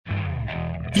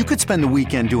You could spend the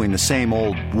weekend doing the same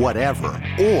old whatever,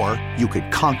 or you could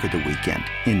conquer the weekend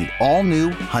in the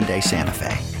all-new Hyundai Santa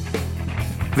Fe.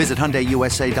 Visit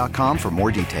HyundaiUSA.com for more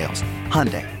details.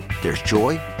 Hyundai, there's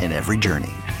joy in every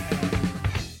journey.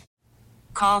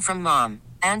 Call from mom.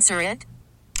 Answer it.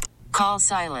 Call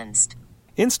silenced.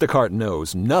 Instacart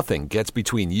knows nothing gets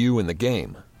between you and the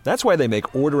game. That's why they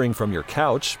make ordering from your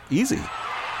couch easy.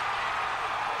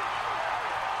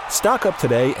 Stock up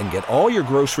today and get all your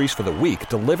groceries for the week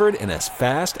delivered in as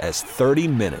fast as 30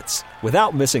 minutes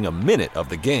without missing a minute of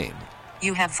the game.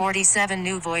 You have 47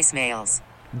 new voicemails.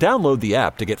 Download the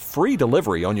app to get free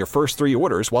delivery on your first 3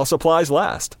 orders while supplies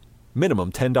last.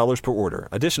 Minimum $10 per order.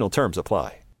 Additional terms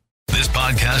apply. This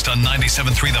podcast on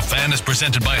 97.3 The Fan is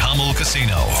presented by Hummel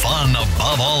Casino. Fun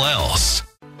above all else.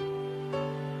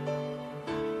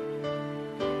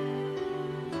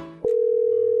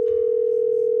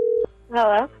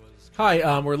 Hello?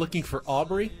 Hi, we're looking for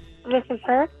Aubrey. This is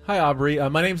her. Hi, Aubrey.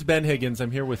 My name's Ben Higgins.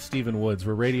 I'm here with Stephen Woods.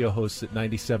 We're radio hosts at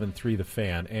 97.3 The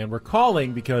Fan, and we're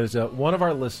calling because one of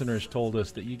our listeners told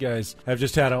us that you guys have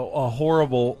just had a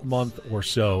horrible month or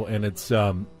so, and it's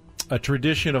a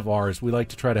tradition of ours. We like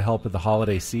to try to help with the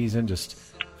holiday season, just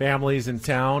families in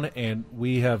town, and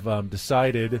we have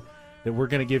decided that we're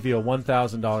going to give you a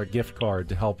 $1,000 gift card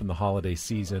to help in the holiday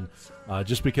season,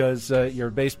 just because you're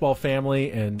a baseball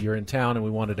family and you're in town, and we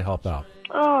wanted to help out.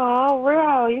 Oh,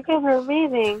 wow. You guys are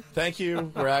amazing. Thank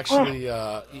you. We're actually,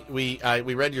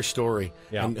 we read your story.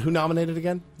 Yeah. And who nominated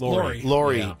again? Lori.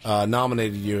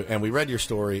 Nominated you, and we read your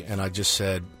story, and I just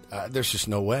said, there's just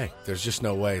no way. There's just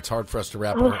no way. It's hard for us to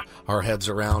wrap our heads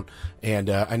around. And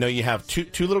I know you have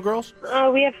two little girls?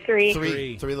 We have three.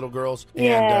 Three little girls.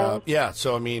 Yeah. And,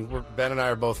 so, I mean, Ben and I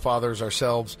are both fathers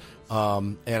ourselves.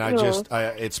 And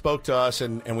it spoke to us,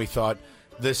 and we thought,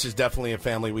 this is definitely a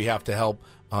family we have to help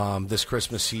this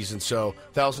Christmas season. So,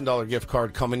 $1,000 gift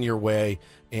card coming your way,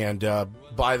 and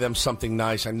buy them something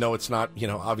nice. I know it's not,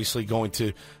 obviously going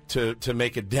to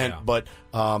make a dent, but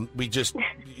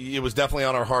it was definitely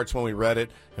on our hearts when we read it,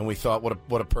 and we thought,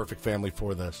 what a perfect family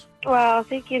for this. Wow,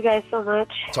 thank you guys so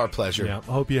much. It's our pleasure. Yeah,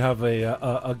 I hope you have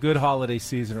a good holiday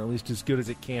season, or at least as good as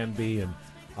it can be, and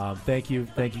thank you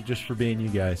just for being you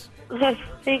guys.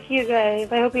 Thank you guys.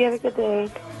 I hope you have a good day.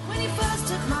 When you first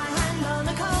took my hand on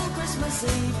a cold Christmas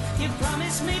Eve, you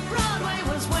promised me Broadway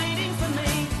was waiting for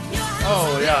me.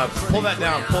 Oh, yeah. Pull that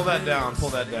down,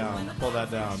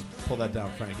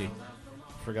 Frankie.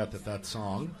 Forgot that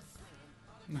song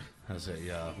has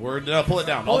a word. Pull it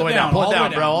down. All the way down, bro.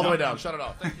 All the way down. Shut it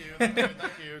off. Thank you. Thank you.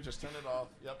 Just turn it off.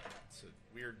 Yep. It's a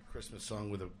weird Christmas song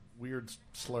with a weird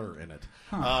slur in it.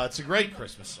 It's a great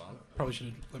Christmas song. Probably should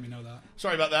have let me know that.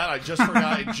 Sorry about that. I just forgot.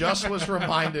 I just was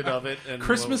reminded of it. And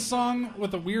Christmas song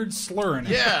with a weird slur in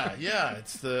it. Yeah.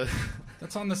 It's the...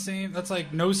 That's on the same... That's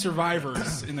like No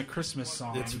Survivors in the Christmas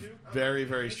song. It's very,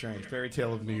 very strange. Fairy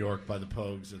Tale of New York by the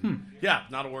Pogues. And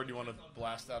not a word you want to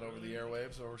blast out over the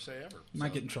airwaves or say ever.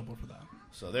 Might get in trouble for that.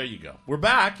 So there you go. We're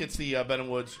back. It's the Ben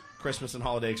and Woods Christmas and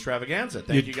Holiday Extravaganza.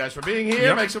 Thank you guys for being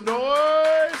here. Make some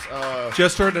noise.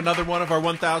 Just heard another one of our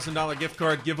 $1,000 gift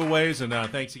card giveaways, and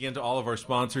thanks again to all of our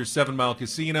sponsors, 7 Mile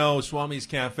Casino, Swami's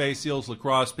Cafe, Seals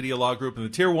Lacrosse, Video Law Group, and the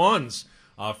Tier 1s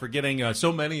for getting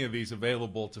so many of these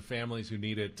available to families who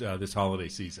need it this holiday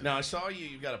season. Now, I saw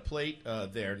you've got a plate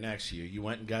there next to you. You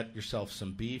went and got yourself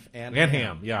some beef and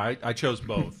ham. Yeah, I chose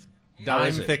both.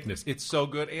 Dime thickness. It's so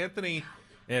good. Anthony...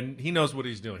 And he knows what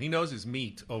he's doing. He knows his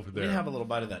meat over there. Let me have a little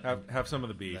bite of that. Have some of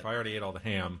the beef. I already ate all the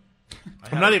ham.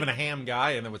 I'm not even a ham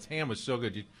guy, and ham was so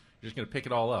good. You're just going to pick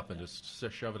it all up and just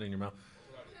shove it in your mouth.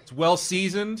 It's well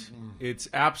seasoned. It's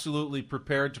absolutely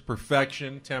prepared to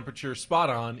perfection. Temperature spot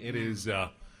on. It is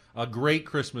a great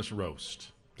Christmas roast.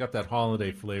 Got that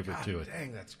holiday flavor to it.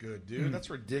 Dang, that's good, dude. That's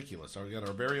ridiculous. We got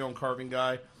our very own carving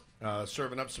guy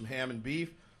serving up some ham and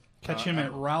beef. Catch him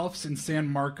at Ralph's in San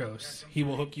Marcos. He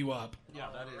will hook you up. Yeah,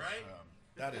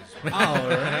 that is. All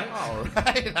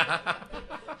right. Did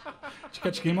you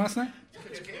catch a game last night?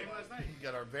 We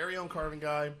got our very own carving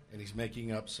guy, and he's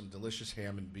making up some delicious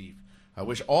ham and beef. I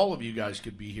wish all of you guys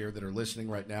could be here that are listening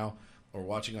right now or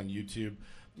watching on YouTube.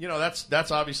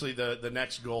 That's obviously the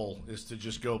next goal is to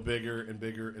just go bigger and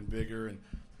bigger and bigger and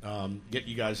get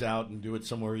you guys out and do it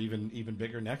somewhere even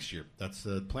bigger next year. That's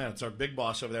the plan. It's our big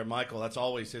boss over there, Michael. That's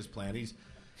always his plan. He's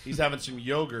having some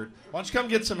yogurt. Why don't you come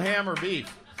get some ham or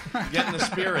beef? Get in the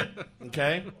spirit,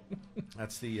 okay?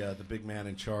 That's the big man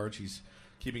in charge. He's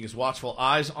keeping his watchful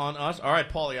eyes on us. All right,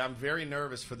 Paulie, I'm very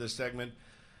nervous for this segment.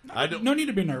 No need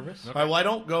to be nervous. All right, well, I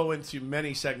don't go into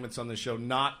many segments on this show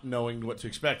not knowing what to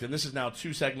expect, and this is now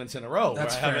 2 segments in a row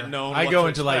That's where I fair. haven't known I what go to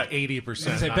into expect. like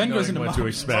 80%. Say, not Ben goes knowing into what to most-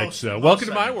 expect. So most welcome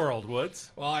to my segments. world,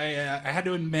 Woods. Well, I had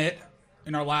to admit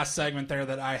in our last segment there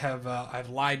that I've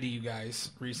lied to you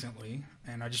guys recently,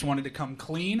 and I just wanted to come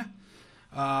clean.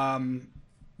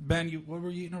 Ben, what were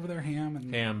you eating over there? Ham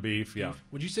and Ham, beef, yeah.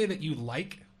 Would you say that you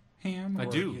like ham? I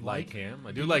or do you like ham.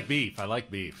 I do like beef. I like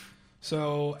beef.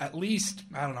 So at least,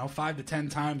 I don't know, 5 to 10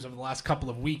 times over the last couple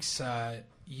of weeks,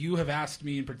 you have asked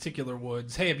me in particular,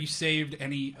 Woods, hey, have you saved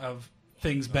any of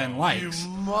things Ben likes? You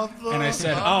mother. And I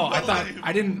said,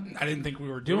 I didn't think we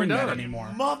were doing that anymore.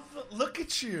 Look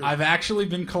at you. I've actually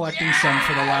been collecting some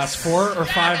for the last 4 or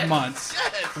 5 months.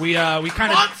 Yes. We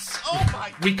kind of Months? Oh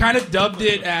my we kind of dubbed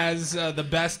it as the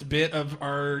best bit of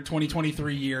our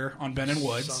 2023 year on Ben and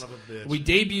Woods. Son of a bitch. We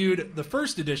debuted the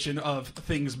first edition of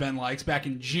Things Ben Likes back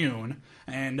in June,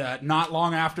 and not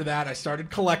long after that, I started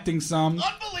collecting some.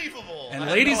 Unbelievable. And I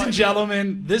had ladies no and idea.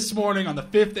 gentlemen, this morning on the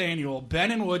 5th annual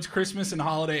Ben and Woods Christmas and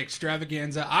Holiday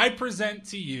Extravaganza, I present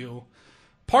to you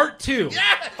part 2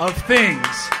 of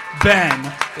Things Ben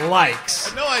Likes. I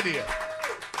had no idea.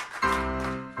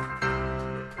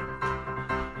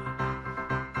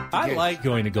 I like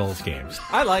going to golf games.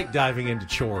 I like diving into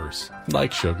chores. I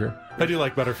like sugar. I do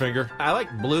like Butterfinger. I like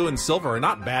blue and silver are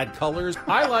not bad colors.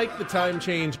 I like the time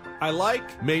change. I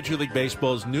like Major League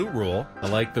Baseball's new rule. I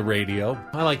like the radio.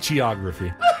 I like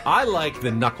geography. I like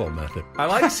the knuckle method. I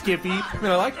like Skippy.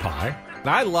 I like pie. And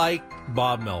I like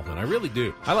Bob Melvin. I really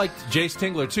do. I like Jace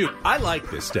Tingler, too. I like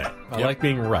this day. I like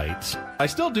being right. I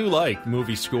still do like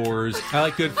movie scores. I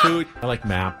like good food. I like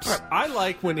maps. I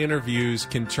like when interviews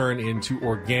can turn into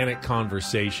organic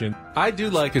conversation. I do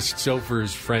like a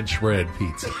Stouffer's French bread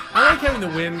pizza. I like having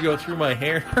the wind go through my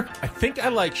hair. I think I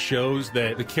like shows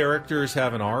that the characters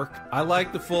have an arc. I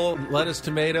like the full lettuce,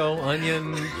 tomato,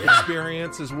 onion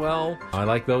experience as well. I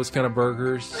like those kind of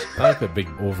burgers. I like that big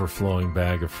overflowing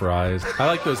bag of fries. I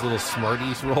like those little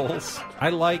Smarties rolls. I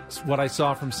liked what I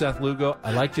saw from Seth Lugo.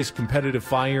 I like just competitive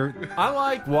fire. I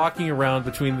like walking around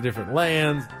between the different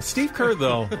lands. Steve Kerr,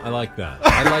 though, I like that.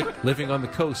 I like living on the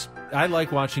coast. I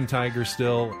like watching Tiger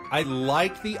still. I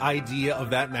like the idea of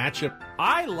that matchup.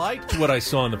 I liked what I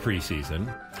saw in the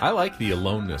preseason. I like the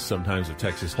aloneness sometimes of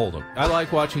Texas Hold'em. I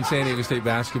like watching San Diego State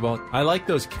basketball. I like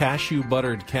those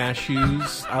cashew-buttered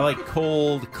cashews. I like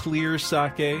cold, clear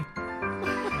sake.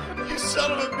 You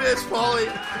son of a bitch, Paulie.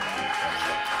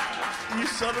 You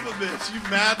son of a bitch. You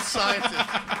mad scientist.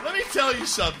 Let me tell you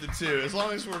something, too, as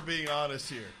long as we're being honest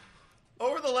here.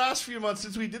 Over the last few months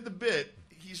since we did the bit,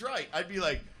 he's right. I'd be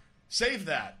like, save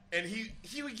that. And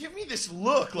he would give me this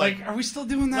look. Like, are we still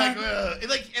doing that?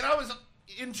 And I was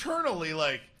internally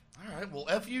like, all right, well,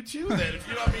 F you too then. If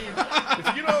you know what I mean,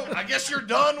 if you don't, I guess you're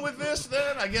done with this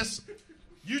then. I guess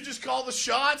you just call the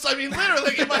shots. I mean, literally,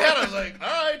 like, in my head, I was like, all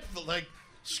right, like,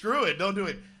 screw it, don't do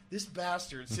it. This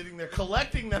bastard sitting there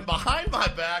collecting them behind my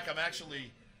back. I'm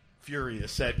actually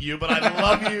furious at you, but I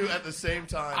love you at the same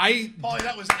time. Paulie,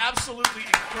 that was absolutely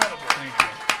incredible.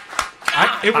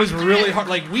 Thank you. It was really hard.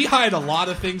 Like, we hide a lot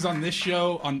of things on this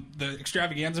show, on the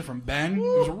extravaganza from Ben. It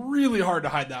was really hard to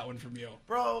hide that one from you.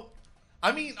 Bro,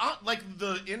 I mean, like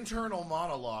the internal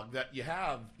monologue that you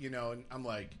have, you know, and I'm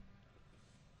like,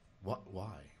 what?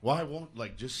 Why? Why won't,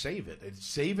 like, just save it?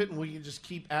 Save it and we can just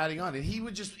keep adding on. And he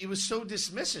would just, it was so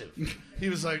dismissive. He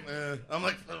was like, I'm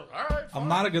like, all right, fine. I'm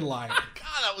not a good liar.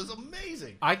 God, that was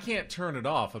amazing. I can't turn it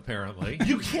off, apparently.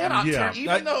 You cannot turn,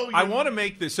 even though I want to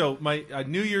make this, so my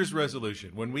New Year's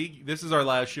resolution, this is our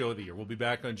last show of the year. We'll be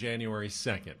back on January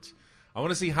 2nd. I want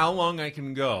to see how long I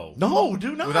can go. No,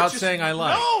 do not. Without saying I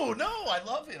like. No, I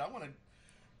love it. I want to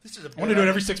do it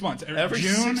every 6 months. Every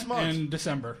June 6 months. and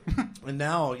December. And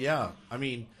now, yeah. I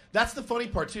mean, that's the funny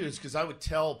part, too, is because I would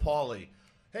tell Paulie,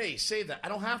 hey, save that. I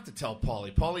don't have to tell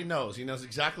Paulie. Paulie knows. He knows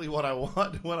exactly what I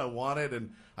want, what I wanted,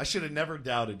 and I should have never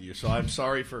doubted you. So I'm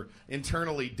sorry for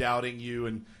internally doubting you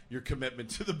and your commitment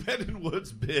to the Ben and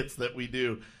Woods bits that we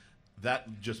do.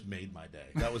 That just made my day.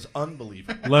 That was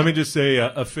unbelievable. Let me just say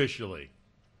officially,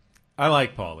 I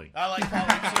like Paulie. I like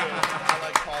Paulie, too. I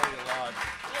like Paulie a lot.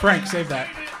 Frank, save that.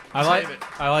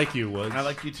 I like you, Woods. I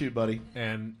like you too, buddy.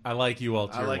 And I like you all,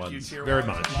 tier I like ones. you, tier very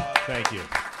ones, much. a lot. Thank you.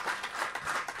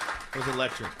 It was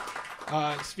electric.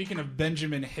 Speaking of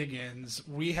Benjamin Higgins,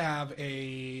 we have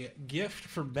a gift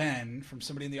for Ben from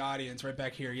somebody in the audience right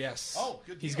back here. Yes. Oh,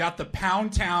 good deal. He's got the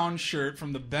Pound Town shirt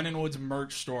from the Ben and Woods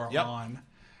merch store on.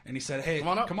 And he said, hey,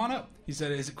 come on up. He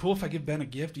said, is it cool if I give Ben a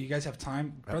gift? Do you guys have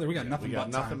time? Brother, we got nothing but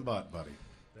time. Nothing but, buddy.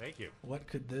 Thank you. What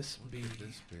could this be?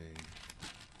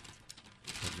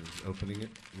 He's opening it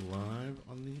live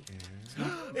on the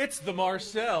air. It's the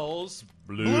Marcel's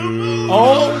Blue.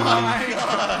 Oh my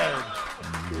God!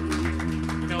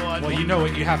 You know what? Well, you know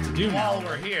what you have to do now. While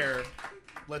we're here,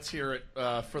 let's hear it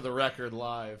for the record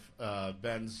live.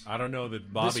 Ben's. I don't know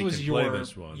that Bobby This was can your- play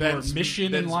this one. Ben's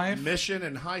mission in life? Mission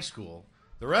in high school.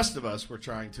 The rest of us were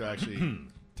trying to actually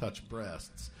touch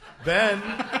breasts. Ben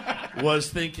was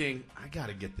thinking, I got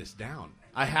to get this down.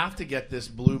 I have to get this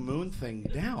Blue Moon thing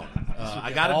down.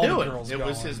 I got to do it. It was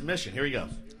going. his mission. Here he goes.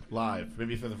 Live.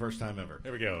 Maybe for the first time ever.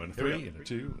 Here we go. In a Here we 3, go. and a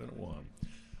 2, and a 1.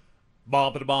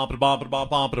 Bump it, bump it, bump it, bump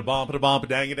bump it, bump it, bump it,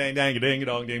 dang it, dang, dang it, ding it,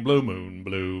 dong, ding, blue moon,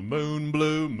 blue moon,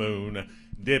 blue moon,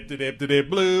 dip to dip to dip,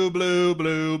 blue, blue,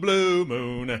 blue, blue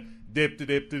moon, dip to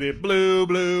dip to dip, blue,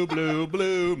 blue, blue,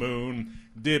 blue moon,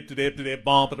 dip to dip to dip,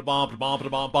 bump it, bump it, bump it,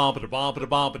 bump bump it, bump it,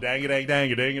 bump it, dang it, dang, dang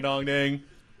it, ding it, dong, ding,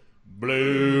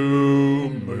 blue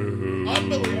moon.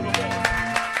 Unbelievable.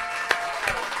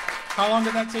 How long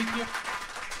did that take you?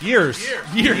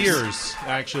 Years,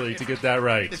 actually, to get that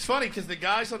right. It's funny because the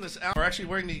guys on this album are actually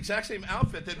wearing the exact same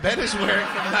outfit that Ben is wearing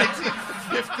from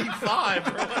 1955.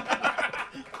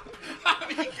 I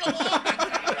mean, come on.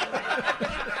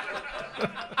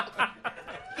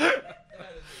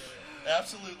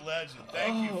 Absolute legend.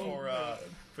 Thank you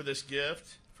for this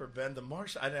gift for Ben the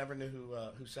Marsh. I never knew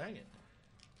who sang it.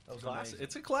 That was amazing.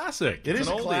 It's a classic. It It's is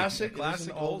an a oldie. classic. A classic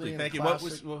It is an oldie oldie. and Thank you.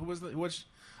 classic. Who was the?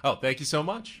 Oh, thank you so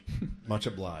much. Much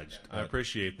obliged. I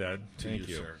appreciate that. Thank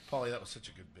you. sir. Paulie, that was such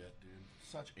a good bit, dude.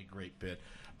 Such a great bit.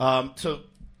 So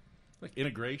Like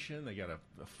integration, they got a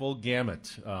full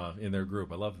gamut in their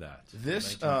group. I love that.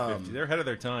 This, 1950. They're ahead of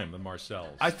their time, the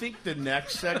Marcells. I think the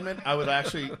next segment, I would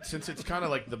actually, since it's kind of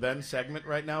like the Ben segment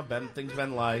right now, things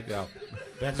Ben like,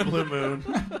 Ben's Blue Moon.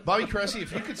 Bobby Cressy,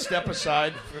 if you could step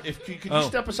aside, could you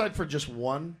step aside for just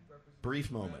one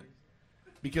brief moment?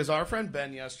 Because our friend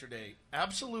Ben yesterday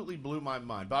absolutely blew my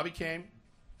mind. Bobby came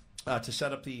to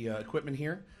set up the equipment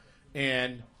here,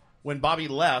 and when Bobby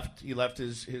left, he left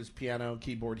his piano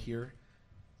keyboard here.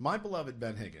 My beloved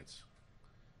Ben Higgins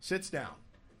sits down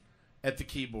at the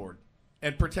keyboard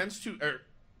and pretends to,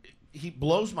 he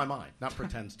blows my mind. Not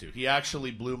pretends to. He actually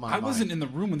blew my mind. I wasn't in the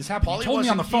room when this happened. Paulie He told me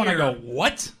on the phone. wasn't I go, here.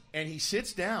 what? And he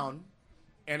sits down,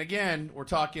 and again, we're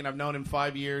talking, I've known him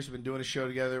 5 years. We've been doing a show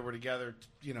together. We're together,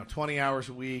 20 hours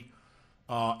a week,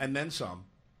 and then some.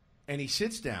 And he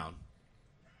sits down,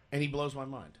 and he blows my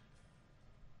mind.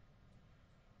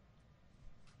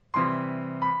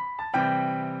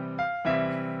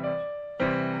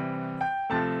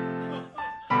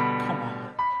 Come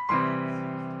on.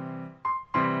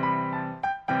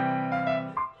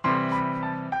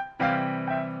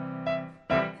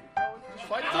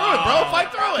 Fight through it, bro.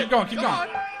 Fight through it. Keep going, keep Come going.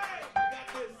 on.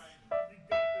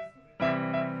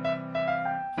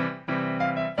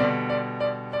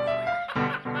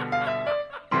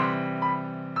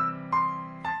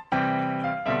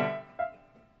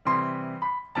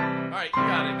 All right, you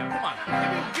got it. Now, come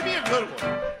on. Give me a good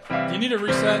one. Do you need a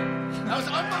reset? That was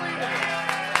unbelievable.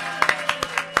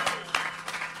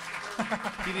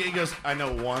 He goes, I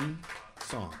know one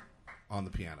song on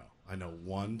the piano. I know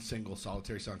one single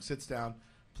solitary song. Sits down,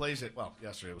 plays it. Well,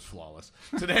 yesterday it was flawless.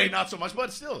 Today, not so much,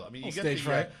 but still. I mean, you get stage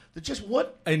fright. the just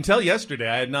what? Until yesterday,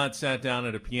 I had not sat down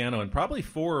at a piano in probably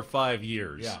 4 or 5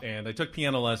 years. Yeah. And I took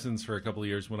piano lessons for a couple of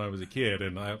years when I was a kid,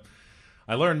 and I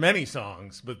learned many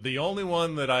songs, but the only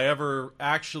one that I ever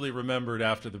actually remembered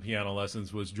after the piano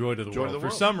lessons was Joy to the World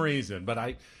for some reason. But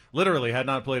I literally had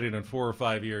not played it in 4 or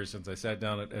 5 years since I sat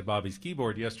down at Bobby's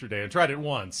keyboard yesterday and tried it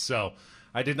once. So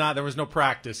I did not. There was no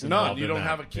practice involved. No, you don't in that.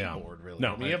 have a keyboard, really.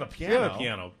 No, I mean, you have a piano. We have a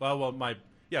piano.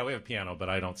 We have a piano, but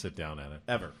I don't sit down at it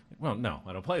Ever. Well, no,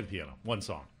 I don't play the piano. One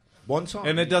song. One song.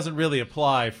 And it doesn't really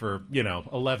apply for,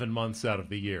 11 months out of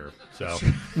the year. So,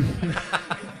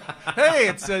 hey,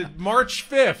 it's March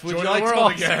 5th. Would Joy you to like the to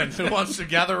world again. Who wants to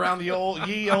gather around the old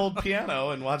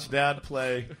piano and watch Dad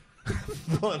play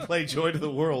Joy to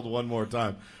the World one more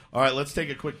time? All right, let's take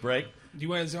a quick break. Do you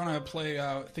guys want to play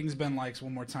Things Ben Likes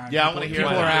one more time? Yeah, I want to hear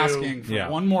People that. are asking for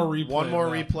one more replay. One more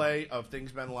of that. replay of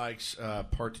Things Ben Likes,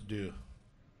 part 2.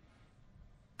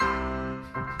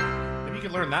 Maybe you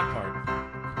can learn that part.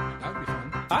 That would be fun.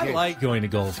 I like going to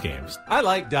golf games. I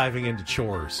like diving into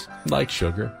chores. I like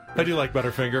sugar. I do like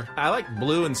Butterfinger. I like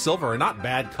blue and silver are not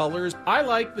bad colors. I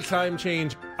like the time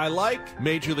change. I like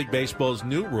Major League Baseball's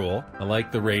new rule. I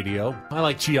like the radio. I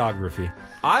like geography.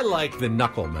 I like the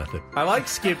knuckle method. I like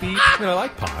Skippy. And I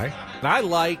like pie. And I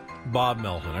like Bob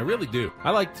Melvin. I really do.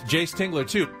 I like Jace Tingler,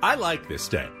 too. I like this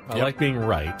day. I like being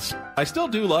right. I still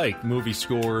do like movie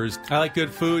scores. I like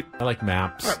good food. I like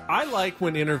maps. I like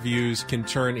when interviews can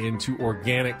turn into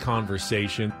organic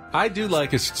conversation. I do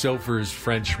like a Stouffer's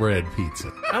French bread pizza.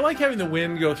 I like having the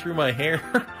wind go through my hair.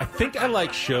 I think I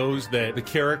like shows that the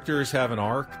characters have an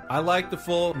arc. I like the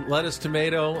full lettuce,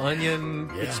 tomato, onion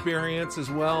experience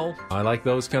as well. I like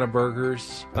those kind of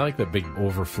burgers. I like that big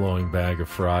overflowing bag of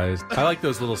fries. I like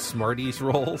those little Smarties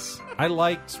rolls. I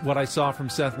liked what I saw from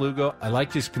Seth Lugo. I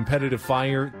liked his competitive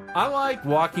fire. I like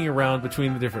walking around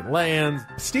between the different lands.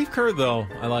 Steve Kerr, though,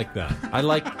 I like that. I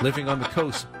like living on the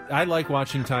coast. I like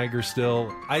watching Tiger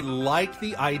still. I like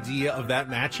the idea of that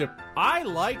matchup. I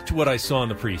liked what I saw in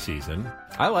the preseason.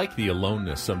 I like the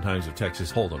aloneness sometimes of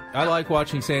Texas Hold'em. I like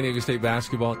watching San Diego State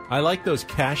basketball. I like those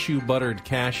cashew-buttered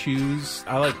cashews.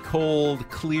 I like cold,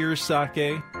 clear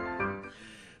sake.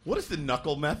 What is the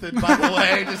knuckle method, by the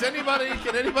way?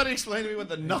 Can anybody explain to me what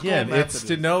the knuckle method is? It's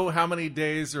to know how many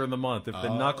days are in the month. If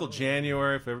the knuckle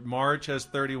January, if March has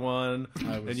 31,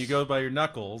 and you go by your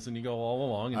knuckles, and you go all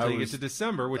along until you get to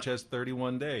December, which has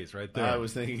 31 days right there. I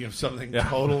was thinking of something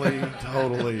totally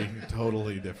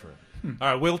different. All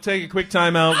right, we'll take a quick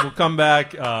timeout. We'll come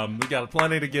back. We got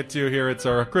plenty to get to here. It's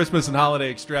our Christmas and holiday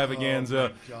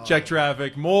extravaganza. Check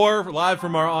traffic. More live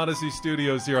from our Odyssey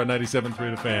studios here on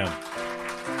 97.3 The Fan.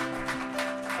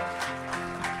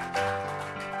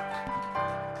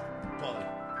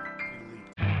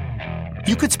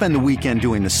 You could spend the weekend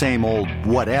doing the same old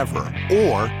whatever,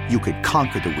 or you could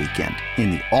conquer the weekend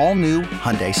in the all-new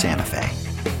Hyundai Santa Fe.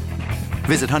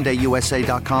 Visit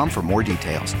HyundaiUSA.com for more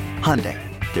details. Hyundai,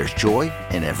 there's joy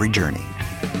in every journey.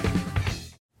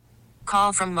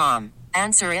 Call from mom.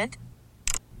 Answer it.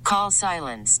 Call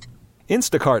silenced.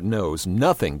 Instacart knows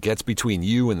nothing gets between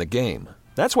you and the game.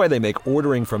 That's why they make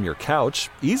ordering from your couch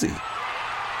easy.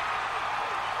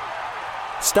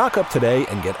 Stock up today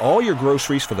and get all your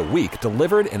groceries for the week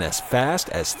delivered in as fast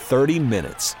as 30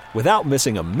 minutes without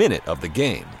missing a minute of the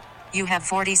game. You have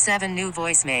 47 new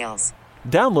voicemails.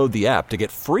 Download the app to get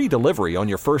free delivery on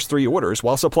your first 3 orders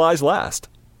while supplies last.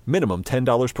 Minimum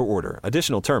 $10 per order.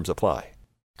 Additional terms apply.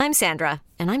 I'm Sandra,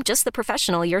 and I'm just the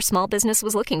professional your small business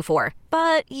was looking for.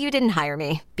 But you didn't hire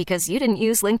me because you didn't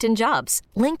use LinkedIn Jobs.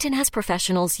 LinkedIn has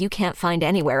professionals you can't find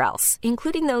anywhere else,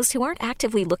 including those who aren't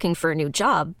actively looking for a new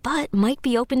job, but might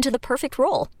be open to the perfect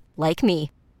role, like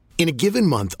me. In a given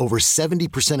month, over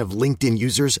 70% of LinkedIn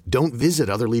users don't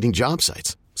visit other leading job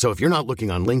sites. So if you're not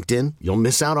looking on LinkedIn, you'll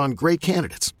miss out on great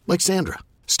candidates like Sandra.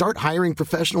 Start hiring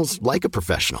professionals like a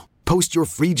professional. Post your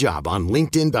free job on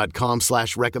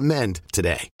linkedin.com/recommend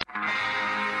today.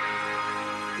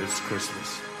 It's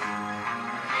Christmas.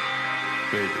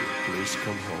 Baby, please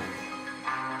come home.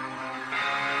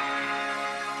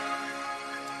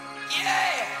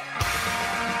 Yeah!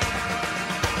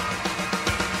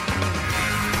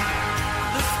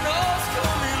 The snow's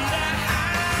coming down.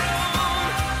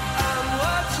 I'm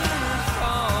watching it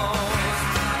fall.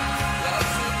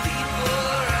 Lots of people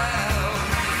around.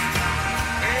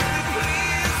 Baby,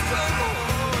 please come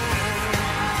home.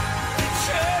 The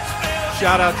church bells.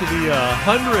 Shout out to the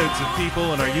hundreds of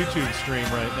people in our YouTube stream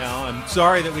right now. I'm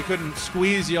sorry that we couldn't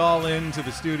squeeze you all into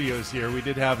the studios here. We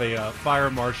did have a fire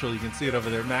marshal. You can see it over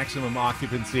there. Maximum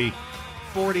occupancy.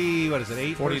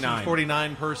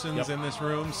 49 persons in this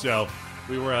room. So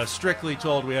we were strictly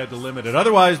told we had to limit it.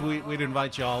 Otherwise, we'd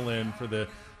invite you all in for the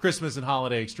Christmas and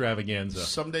holiday extravaganza.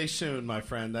 Someday soon, my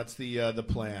friend. That's the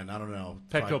plan. I don't know.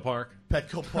 Petco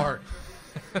Park.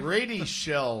 Rady's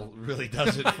shell really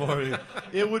does it for me.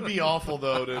 It would be awful,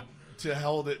 though, to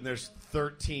hold it and there's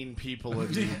 13 people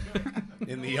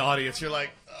in the audience. You're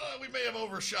like, we may have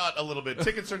overshot a little bit.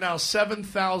 Tickets are now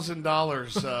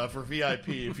 $7,000 for VIP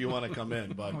if you want to come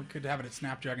in. But we could have it at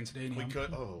Snapdragon Stadium. We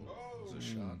could. Oh, that was a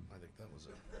shot. I think that was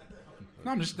it.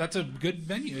 No, that's a good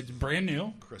venue. It's brand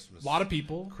new. Christmas. A lot of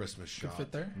people. Christmas shot. Could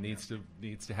fit there. Needs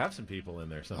to have some people in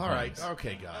there sometimes. All right.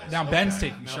 Okay, guys. Now Ben's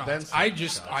taking shots.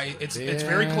 It's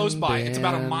very close by. It's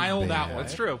about a mile that way.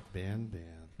 That's true. Ben,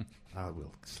 I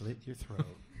will slit your throat.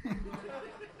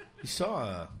 You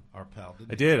saw our pal, didn't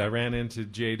you? I did. I ran into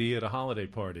JD at a holiday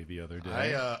party the other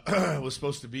day. I was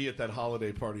supposed to be at that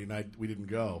holiday party, and we didn't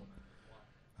go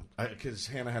because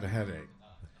Hannah had a headache,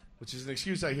 which is an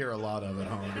excuse I hear a lot of at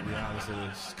home, to be honest.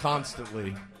 It's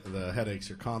constantly, the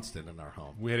headaches are constant in our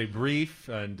home. We had a brief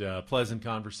and pleasant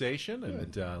conversation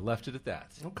and left it at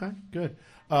that. Okay, good.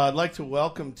 I'd like to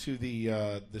welcome to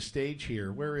the stage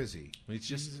here. Where is he? He's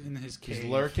just in his cage. He's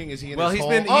lurking. Is he in well, his hole?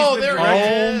 there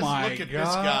he is. My Look at God.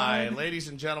 this guy. Ladies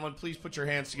and gentlemen, please put your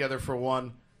hands together for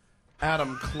one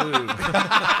Adam Klug.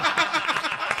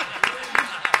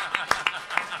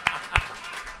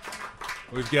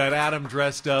 We've got Adam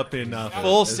dressed up in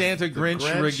full Santa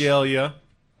Grinch regalia.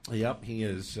 Yep, he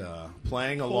is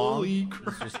playing along.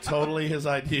 This was totally his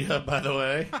idea, by the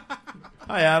way.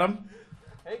 Hi, Adam.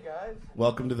 Hey, guys. guys.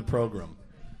 Welcome to the program.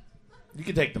 You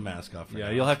can take the mask off. Yeah,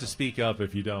 you'll have to speak up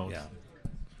if you don't. Yeah.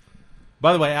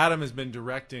 By the way, Adam has been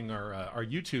directing our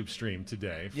YouTube stream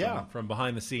today from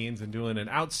behind the scenes and doing an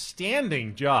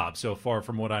outstanding job so far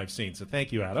from what I've seen. So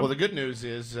thank you, Adam. Well, the good news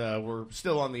is we're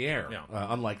still on the air,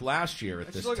 unlike last year at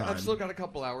this time. I've still got a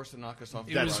couple hours to knock us off.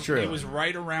 That's true. It was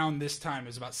right around this time. It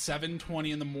was about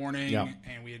 7:20 in the morning,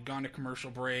 and we had gone to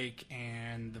commercial break,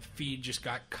 and the feed just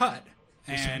got cut.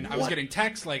 And I was getting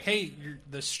texts like, "Hey,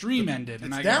 the stream ended."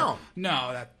 And it's I down.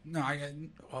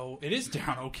 Go, it is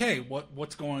down. Okay,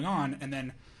 what's going on? And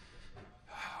then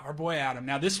our boy Adam.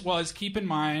 Now this was, keep in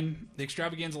mind, the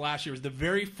Extravaganza last year was the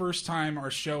very first time our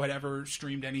show had ever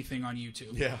streamed anything on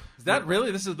YouTube. Yeah, is that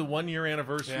really? This is the 1 year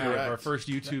anniversary of our first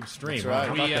YouTube stream. That's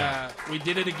right. We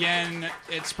did it again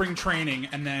at spring training,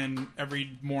 and then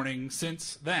every morning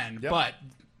since then. Yep. But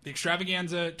the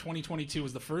Extravaganza 2022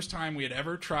 was the first time we had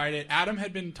ever tried it. Adam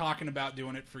had been talking about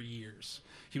doing it for years.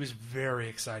 He was very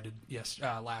excited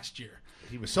last year.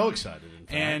 He was so excited, in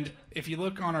fact. And if you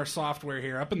look on our software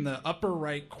here, up in the upper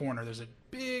right corner, there's a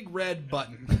big red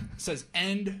button that says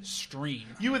End Stream.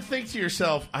 You would think to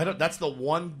yourself, that's the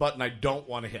one button I don't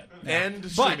want to hit.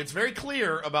 End Stream. But it's very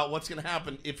clear about what's going to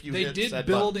happen if you hit that button. They did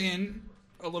build in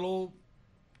a little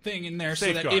thing in there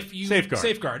so that if you...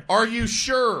 Safeguard. Are you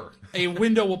sure? A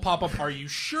window will pop up. Are you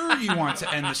sure you want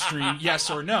to end the stream? Yes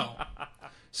or no?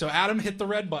 So Adam hit the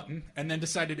red button and then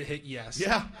decided to hit yes.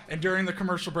 Yeah. And during the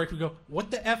commercial break, we go,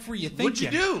 "What the F were you thinking? What'd you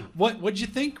do? What'd you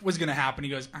think was going to happen?" He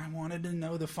goes, "I wanted to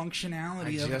know the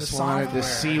functionality of the software. I just wanted to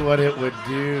see what it would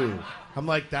do." I'm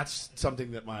like, that's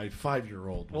something that my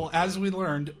 5-year-old. Well, as we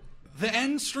learned, the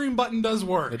end stream button does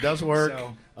work. It does work.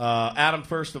 So, Adam,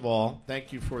 first of all,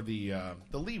 thank you for the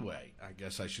leeway, I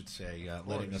guess I should say,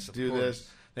 letting us do this.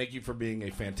 Thank you for being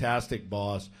a fantastic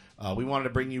boss. We wanted to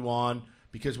bring you on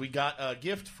because we got a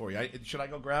gift for you. Should I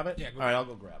go grab it? Yeah, all right, I'll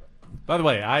go grab it. By the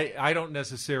way, I don't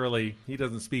necessarily, he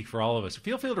doesn't speak for all of us.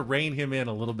 Feel free to rein him in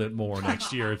a little bit more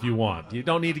next year if you want. You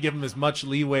don't need to give him as much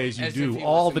leeway as you do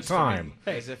all the time.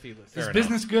 Hey, as if he listens. Is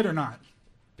business good or not?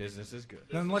 Business is good.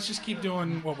 Then let's just keep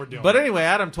doing what we're doing. But anyway,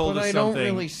 Adam told us something. I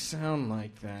don't really sound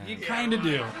like that. You kind of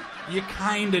do. You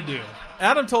kind of do.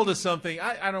 Adam told us something.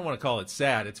 I don't want to call it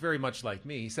sad. It's very much like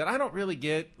me. He said, "I don't really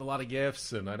get a lot of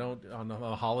gifts, and I don't on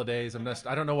the holidays.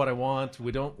 I don't know what I want.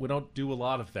 We don't do a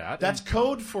lot of that." That's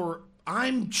code for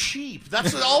I'm cheap.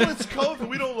 That's all it's code for.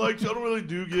 I don't really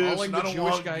do gifts. Calling I the don't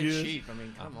Jewish want guy gifts. cheap. I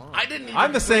mean, come on.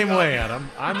 I'm the same way, Adam.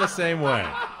 I'm the same way.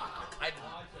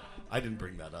 I didn't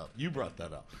bring that up. You brought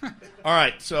that up. All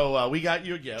right, so we got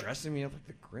you a gift. Dressing me up like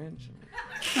the Grinch.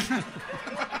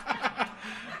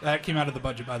 That came out of the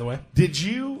budget, by the way. Did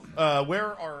you?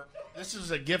 This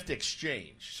is a gift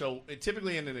exchange. So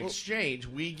typically in an exchange,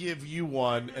 we give you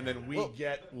one, and then we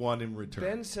get one in return.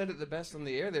 Ben said it the best on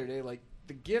the air the other day. Like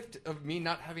the gift of me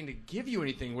not having to give you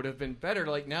anything would have been better.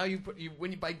 Like now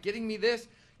by getting me this,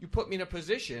 you put me in a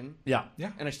position. Yeah.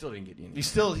 And I still didn't get you anything.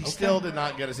 He still did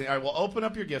not get us anything. All right, well, open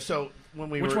up your gift. So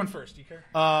Which one first? Do you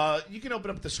care? You can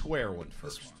open up the square one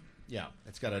first. This one. Yeah,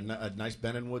 it's got a nice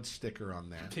Ben & Woods sticker on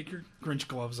there. Take your Grinch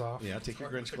gloves off. Yeah, take your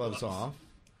Grinch gloves off.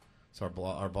 It's our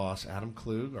boss, Adam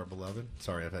Klug, our beloved.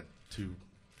 Sorry, I've had 2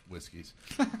 whiskeys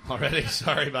already.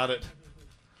 Sorry about it.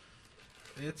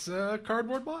 It's a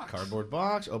cardboard box. Cardboard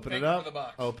box. Open it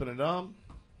up. Open it up.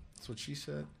 That's what she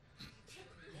said.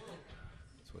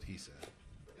 That's what he said.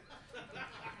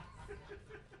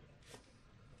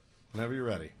 Whenever you're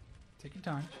ready. Take your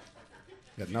time.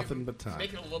 Got nothing but time.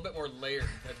 Make it a little bit more layered.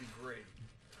 That'd be great.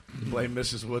 Blame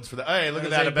Mrs. Woods for that. Hey, look at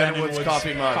that. A Ben & Woods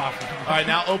coffee mug. All right,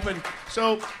 now open.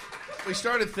 So we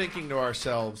started thinking to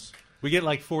ourselves. We get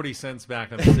like 40 cents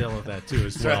back on the sale of that, too,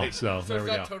 as well. Right. So there it's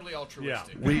we not go. totally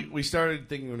altruistic. Yeah. We started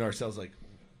thinking to ourselves, like,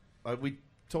 we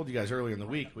told you guys earlier in the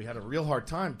week, we had a real hard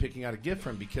time picking out a gift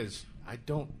for him because I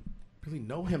don't really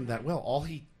know him that well. All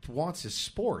he wants is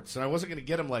sports. And I wasn't going to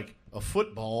get him, like, a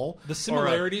football. The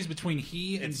similarities between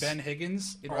he and Ben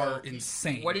Higgins are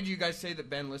insane. What did you guys say that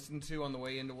Ben listened to on the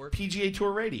way into work? PGA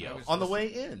Tour Radio on the way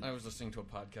in. I was listening to a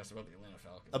podcast about the Atlanta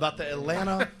Falcons. About the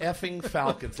Atlanta effing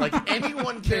Falcons. Like,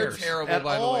 anyone cares. They're terrible, at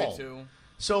by all. the way, too.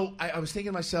 So I was thinking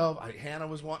to myself, Hannah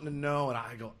was wanting to know, and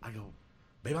I go,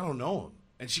 babe, I don't know him.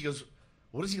 And she goes,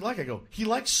 what does he like? I go, he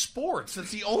likes sports.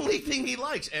 That's the only thing he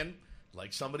likes. And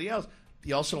like somebody else,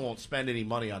 he also won't spend any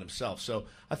money on himself. So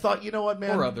I thought, you know what,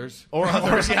 man? Or others.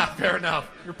 Yeah, fair enough.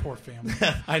 Your poor family.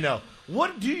 I know.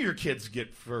 What do your kids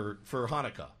get for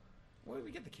Hanukkah? Well,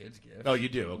 we get the kids gifts. Oh, you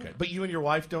do? Okay. But you and your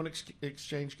wife don't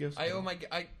exchange gifts?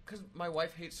 Because my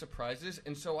wife hates surprises,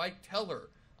 and so I tell her,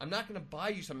 I'm not going to buy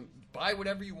you something. Buy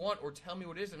whatever you want or tell me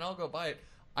what it is, and I'll go buy it.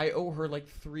 I owe her like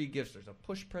 3 gifts. There's a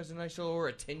push present I owe her,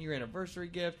 a 10-year anniversary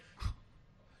gift.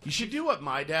 You should do what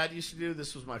my dad used to do.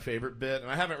 This was my favorite bit,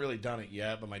 and I haven't really done it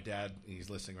yet, but my dad, he's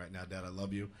listening right now. Dad, I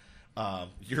love you.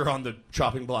 You're on the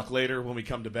chopping block later when we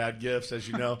come to bad gifts, as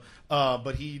you know.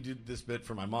 But he did this bit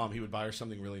for my mom. He would buy her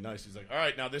something really nice. He's like, all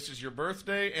right, now this is your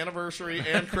birthday, anniversary,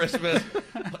 and Christmas.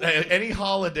 Any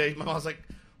holiday. My mom's like,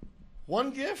 1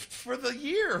 gift for the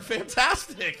year.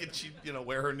 Fantastic. And she'd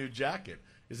wear her new jacket.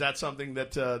 Is that something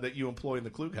that you employ in the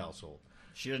Klug household?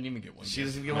 She doesn't even get one gift. She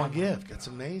doesn't get one gift. That's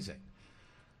amazing.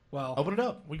 Well, open it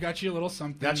up. We got you a little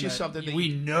something. Got you something that we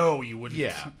know you wouldn't.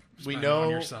 Yeah, we spend know on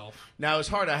yourself. Now it's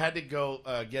hard. I had to go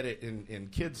get it in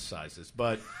kids' sizes,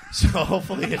 but so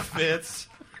hopefully it fits.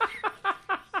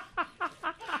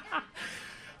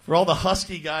 For all the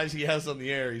husky guys he has on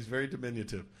the air, he's very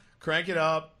diminutive. Crank it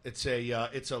up. It's a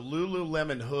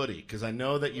Lululemon hoodie because I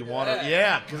know that you want to.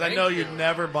 Yeah, because I know you'd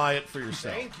never buy it for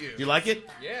yourself. Thank you. You like it?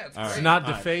 Yeah, it's All It's right. not All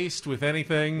right. defaced with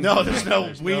anything. No, there's no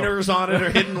wieners on it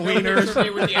or hidden wieners.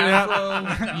 With the afro.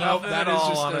 Nope, that is all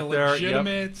just on a it there.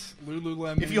 legitimate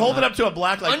Lululemon. If you hold it up to a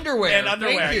black light, Underwear.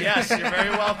 Thank you. Yes, you're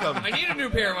very welcome. I need a new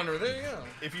pair of underwear. There you go.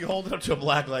 If you hold it up to a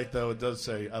black light, though, it does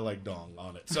say "I like dong"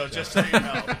 on it. So just so you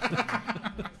know.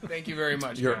 Thank you very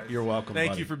much. You're guys. welcome.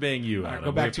 Thank buddy. you for being you, Adam.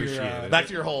 go back We to your, appreciate it. Back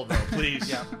to your hole, though, please.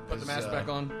 Yeah, put the mask back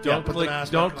on. Don't put the click.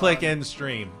 mask Don't back click on. end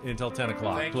stream until 10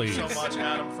 o'clock, Thank please. you so much,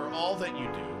 Adam, for all that you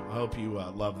do. I hope you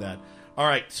love that. All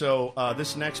right, so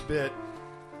this next bit,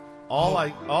 all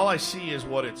I see is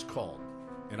what it's called,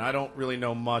 and I don't really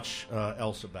know much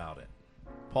else about it.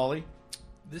 Paulie?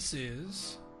 This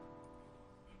is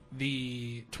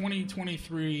the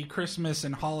 2023 Christmas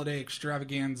and Holiday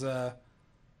Extravaganza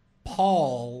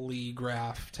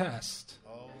Paul-ygraph test.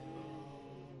 Oh,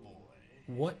 boy.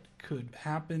 What could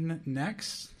happen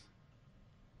next?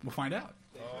 We'll find out.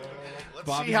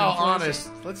 Let's see how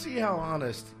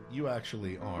honest you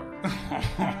actually are.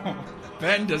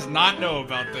 Ben does not know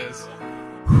about this.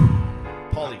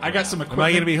 Paulie, I got some Am I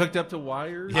equipment. going to be hooked up to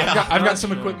wires? Yeah. I've got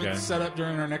some equipment Okay. set up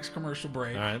during our next commercial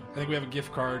break. All right. I think we have a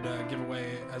gift card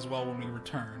giveaway as well when we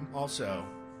return. Also,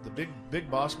 the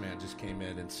big boss man just came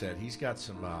in and said he's got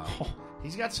some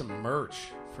merch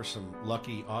for some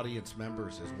lucky audience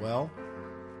members as well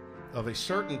of a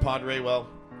certain Padre. Well,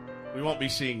 we won't be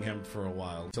seeing him for a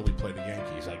while until we play the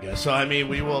Yankees, I guess. So I mean,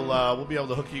 we'll be able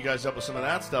to hook you guys up with some of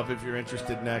that stuff if you're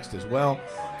interested next as well.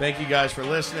 Thank you guys for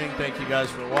listening. Thank you guys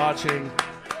for watching.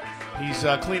 He's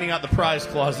cleaning out the prize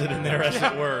closet in there, as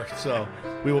it were. So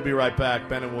we will be right back.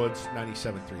 Ben and Woods,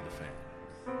 97.3 The Fan.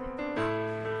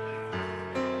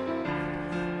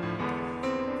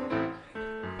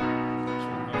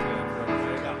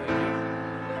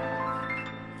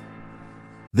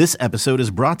 This episode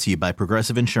is brought to you by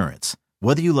Progressive Insurance.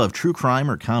 Whether you love true crime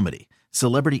or comedy,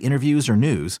 celebrity interviews or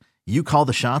news, you call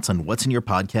the shots on what's in your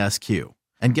podcast queue.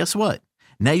 And guess what?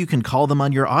 Now you can call them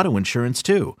on your auto insurance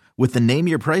too with the Name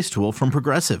Your Price tool from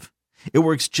Progressive. It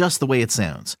works just the way it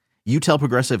sounds. You tell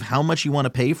Progressive how much you want to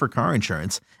pay for car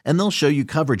insurance, and they'll show you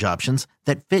coverage options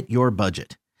that fit your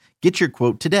budget. Get your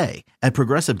quote today at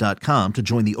Progressive.com to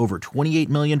join the over 28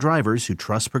 million drivers who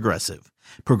trust Progressive.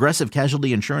 Progressive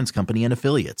Casualty Insurance Company and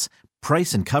Affiliates.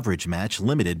 Price and coverage match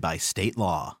limited by state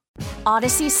law.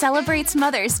 Odyssey celebrates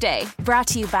Mother's Day, brought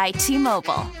to you by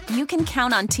T-Mobile. You can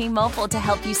count on T-Mobile to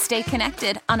help you stay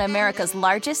connected on America's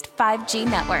largest 5G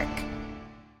network.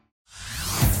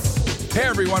 Hey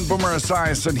everyone, Boomer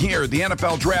Esiason here. The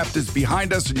NFL draft is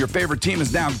behind us and your favorite team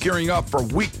is now gearing up for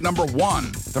week number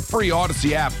 1. The free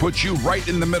Odyssey app puts you right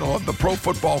in the middle of the pro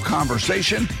football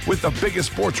conversation with the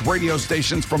biggest sports radio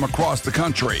stations from across the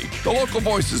country. The local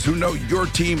voices who know your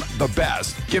team the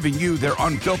best, giving you their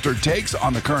unfiltered takes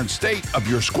on the current state of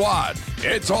your squad.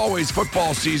 It's always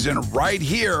football season right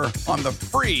here on the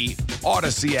free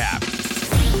Odyssey app.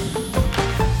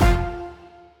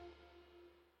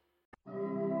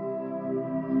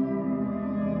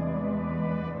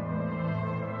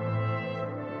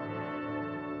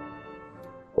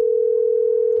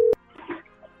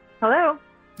 Hello.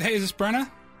 Hey, is this Brenna?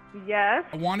 Yes.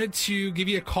 I wanted to give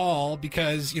you a call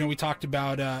because, we talked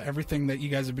about everything that you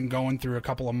guys have been going through a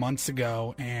couple of months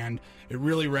ago, and it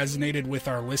really resonated with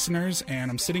our listeners.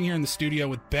 And I'm sitting here in the studio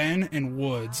with Ben and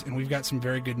Woods, and we've got some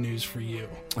very good news for you.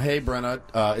 Hey, Brenna.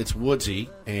 It's Woodsy,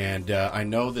 and I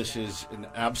know this is an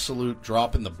absolute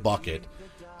drop in the bucket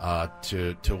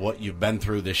to what you've been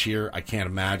through this year. I can't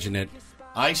imagine it.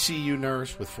 ICU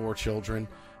nurse with 4 children,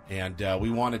 and we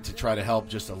wanted to try to help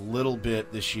just a little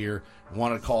bit this year.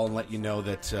 Wanted to call and let you know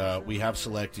that we have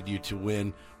selected you to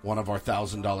win one of our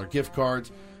 $1,000 gift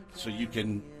cards so you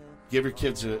can give your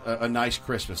kids a nice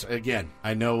Christmas. Again,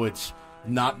 I know it's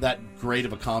not that great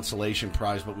of a consolation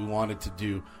prize, but we wanted to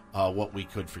do what we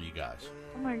could for you guys.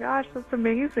 Oh my gosh, that's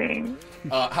amazing.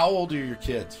 How old are your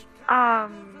kids? I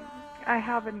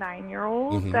have a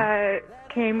 9-year-old that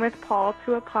came with Paul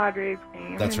to a Padres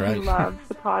game. That's and right. He loves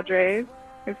the Padres.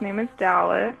 His name is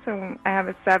Dallas. And I have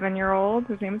a 7-year-old.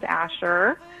 His name is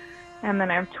Asher. And then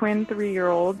I have twin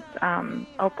 3-year-olds,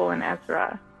 Opal and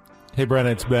Ezra. Hey,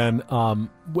 Brenna, it's Ben.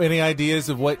 Any ideas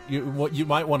of what you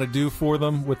might want to do for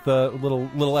them with the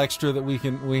little extra that we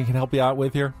can help you out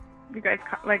with here? You guys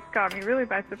got me really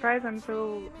by surprise. I'm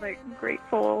so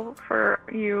grateful for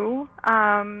you.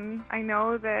 I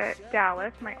know that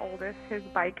Dallas, my oldest, his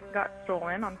bike got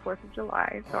stolen on 4th of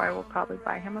July, so I will probably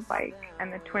buy him a bike.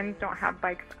 And the twins don't have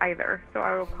bikes either, so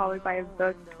I will probably buy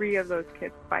the 3 of those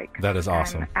kids bikes. That is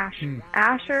awesome. And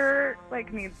Asher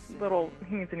needs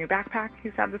a new backpack.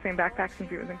 He's had the same backpack since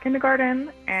he was in kindergarten,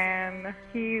 and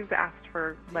he's asked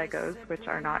for Legos, which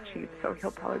are not cheap, so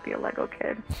he'll probably be a Lego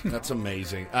kid. That's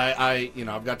amazing.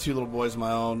 I've got 2 little boys of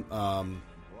my own.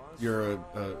 You're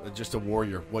just a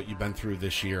warrior. What you've been through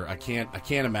this year, I can't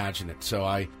imagine it. So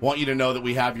I want you to know that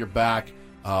we have your back,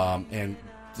 and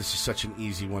this is such an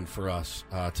easy one for us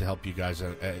to help you guys.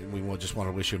 We will just want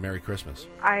to wish you a Merry Christmas.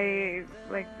 I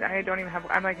don't even have.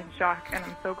 I'm in shock, and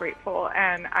I'm so grateful,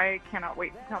 and I cannot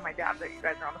wait to tell my dad that you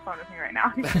guys are on the phone with me right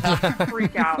now. He's going to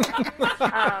freak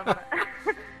out.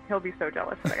 He'll be so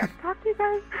jealous that I got to talk to you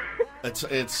guys.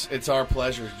 It's our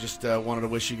pleasure. Just wanted to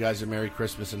wish you guys a Merry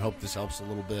Christmas and hope this helps a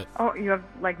little bit. Oh, you have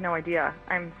no idea.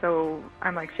 I'm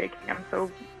shaking. I'm so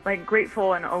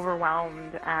grateful and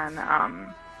overwhelmed, and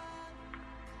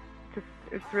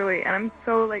it's really, and I'm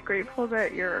so grateful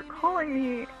that you're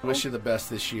calling me. Wish you the best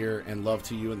this year, and love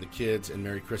to you and the kids, and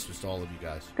Merry Christmas to all of you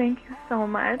guys. Thank you so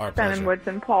much, Our Ben pleasure. and Woods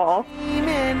and Paul.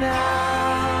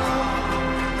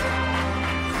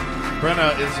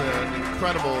 Brenna is an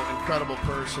incredible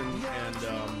person,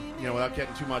 and without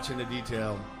getting too much into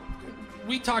detail,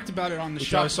 we talked about it on the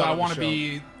show, so I want to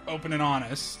be open and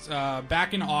honest.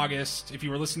 Back in August, if you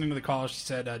were listening to the call, she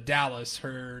said Dallas,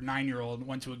 her 9-year-old,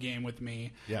 went to a game with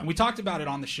me. Yeah. And we talked about it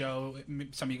on the show.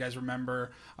 Some of you guys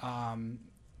remember.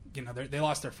 They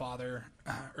lost their father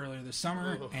earlier this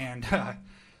summer, and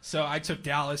so I took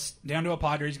Dallas down to a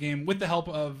Padres game with the help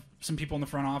of some people in the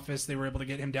front office. They were able to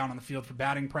get him down on the field for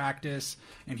batting practice,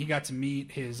 and he got to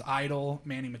meet his idol,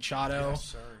 Manny Machado,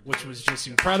 which was just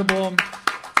incredible.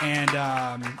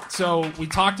 And so we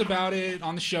talked about it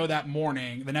on the show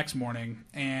the next morning,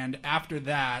 and after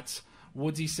that,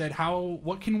 Woodsy said,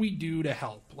 what can we do to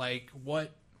help?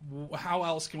 How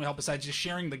else can we help besides just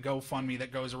sharing the GoFundMe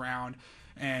that goes around?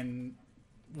 And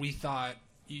we thought,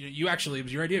 it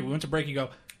was your idea. We went to break, you go,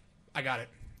 I got it.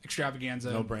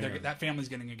 Extravaganza. No-brainer. That family's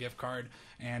getting a gift card.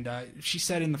 And she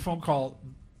said in the phone call,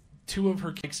 2 of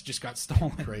her cakes just got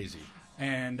stolen. Crazy.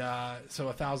 And so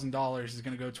 $1,000 is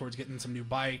going to go towards getting some new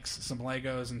bikes, some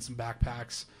Legos, and some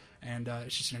backpacks. And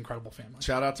it's just an incredible family.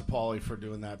 Shout out to Paulie for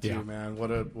doing that too, man.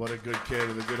 What a good kid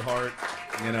with a good heart.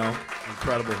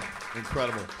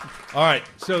 Incredible. All right,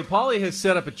 so Paulie has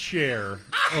set up a chair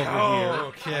over here.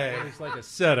 Okay. It's like a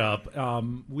setup.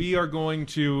 We are going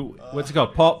to, what's it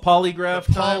called?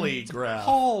 Polygraph time? Polygraph.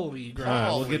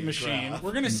 Polygraph. We'll get machine.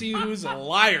 We're going to see who's a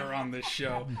liar on this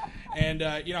show. And,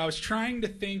 I was trying to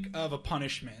think of a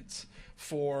punishment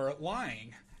for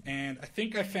lying. And I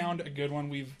think I found a good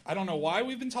one. I don't know why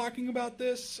we've been talking about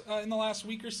this in the last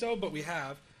week or so, but we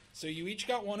have. So you each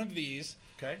got one of these.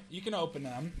 Okay. You can open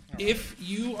them. If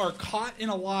you are caught in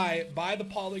a lie by the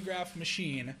polygraph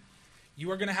machine,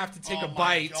 you are going to have to take a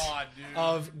bite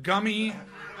of gummy,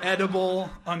 edible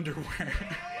underwear.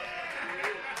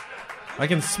 I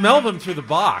can smell them through the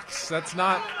box. That's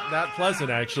not that pleasant,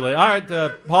 actually. All right,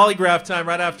 polygraph time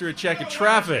right after a check of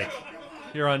traffic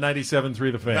here on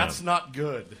 97.3 The Fan. That's not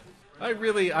good.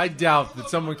 I doubt that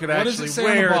someone could What does actually it say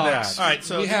on the wear box? that. All right,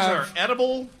 so We these have- are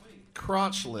edible,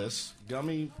 crotchless,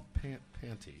 gummy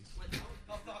panties.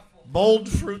 Bold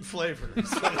fruit flavors.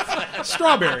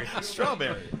 Strawberry.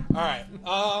 Strawberry. All right.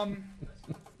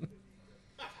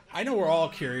 I know we're all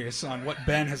curious on what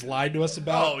Ben has lied to us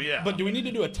about. Oh, yeah. But do we need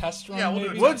to do a test run? Yeah, we'll do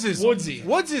maybe? a Woodsy.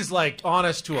 Woods is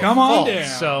honest to a Come on fault.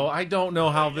 down. So I don't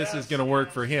know how this is going to work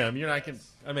for him.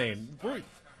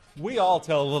 We all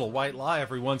tell a little white lie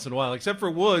every once in a while, except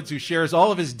for Woods, who shares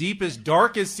all of his deepest,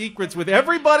 darkest secrets with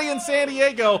everybody in San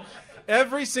Diego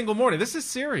every single morning. This is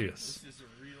serious.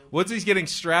 Woodsy's getting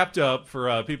strapped up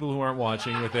for people who aren't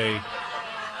watching with a...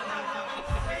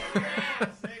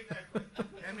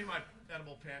 Hand me my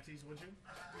edible panties, would you?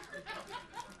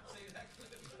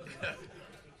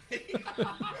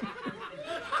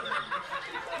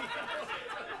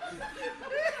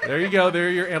 There you go. There are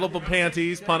your edible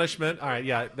panties. Punishment. All right.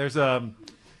 Yeah. There's a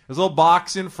little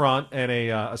box in front and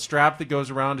a strap that goes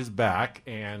around his back,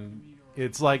 and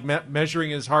it's like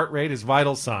measuring his heart rate, his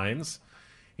vital signs.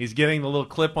 He's getting the little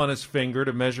clip on his finger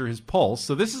to measure his pulse.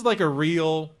 So this is like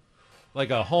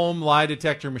a home lie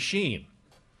detector machine.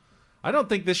 I don't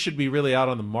think this should be really out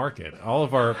on the market. All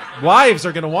of our wives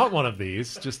are going to want one of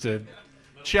these just to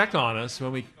check on us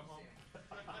when we,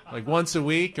 like once a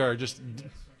week, or just.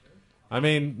 I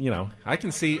mean, I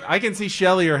can see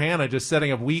Shelly or Hannah just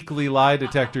setting up weekly lie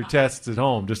detector tests at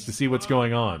home just to see what's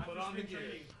going on.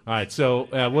 All right, so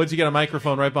Woods, you got a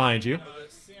microphone right behind you.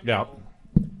 Yeah.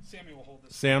 Sammy will hold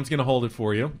this. Sam's going to hold it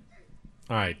for you.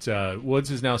 All right,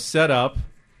 Woods is now set up.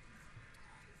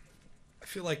 I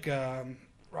feel like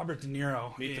Robert De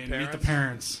Niro Meet in the Meet the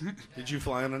Parents. Did you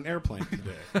fly on an airplane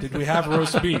today? Did we have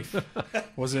roast beef?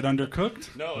 Was it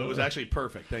undercooked? No, it was actually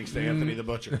perfect, thanks to Anthony the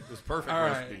Butcher. It was perfect All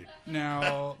roast right. beef.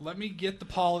 Now, let me get the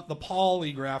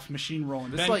Paul-ygraph machine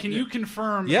rolling. Ben, like- can you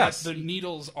confirm Yes. that the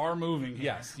needles are moving here?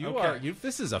 Yes, you are.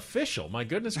 This is official. My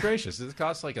goodness gracious. Does it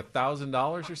cost like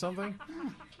 $1,000 or something?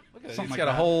 Look at it. Something It's like got a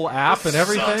that. whole app and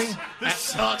everything. This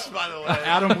sucks, by the way.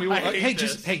 Adam, we will. I hate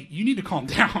this. Hey, you need to calm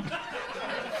down.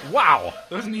 Wow.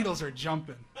 Those needles are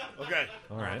jumping. Okay.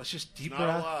 All right. Let's just deep It's not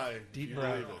a breath. lie. Deep You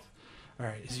breath. believe it. All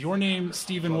right. Is your name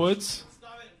Stephen Woods?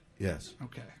 Yes.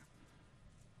 Okay.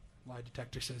 Lie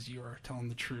detector says you are telling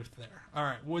the truth there. All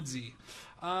right, Woodsy.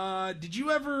 Did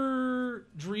you ever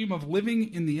dream of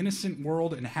living in the innocent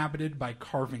world inhabited by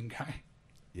Carving Guy?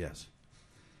 Yes.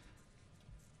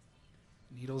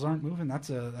 Needles aren't moving. That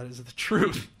is the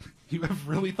truth. You have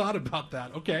really thought about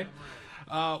that. Okay.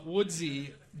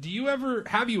 Woodsy,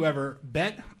 have you ever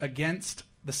bet against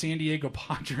the San Diego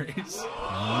Padres?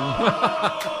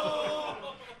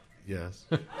 Yes.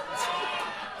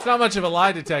 It's not much of a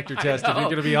lie detector test if you're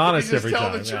going to be honest every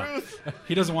time. He's just telling the truth.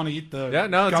 He doesn't want to eat the it's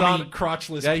gummy, on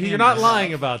crotchless. Yeah, you're not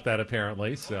lying about that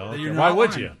apparently. So You're why not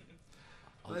would lying. you?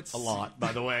 A lot,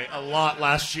 by the way. A lot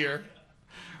last year.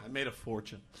 I made a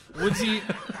fortune. Woodsy,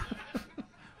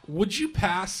 would you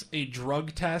pass a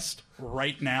drug test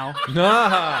right now?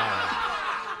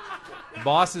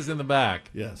 Boss is in the back.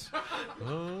 Yes.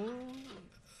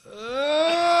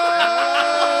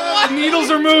 Needles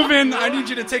are moving. I need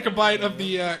you to take a bite of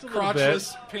the little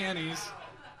crotchless panties.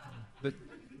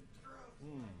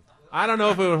 I don't know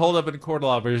if it would hold up in court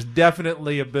law, but there's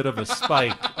definitely a bit of a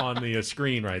spike on the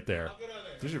screen right there.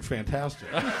 These are fantastic.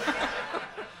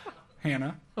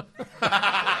 Hannah.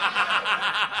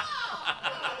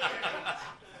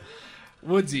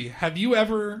 Woodsy, have you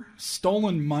ever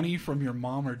stolen money from your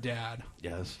mom or dad?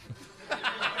 Yes.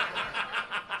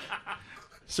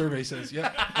 Survey says,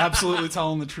 yeah, absolutely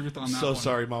telling the truth on that So one.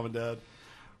 sorry, Mom and Dad.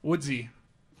 Woodsy,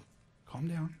 calm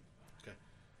down. Okay.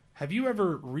 Have you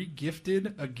ever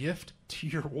re-gifted a gift to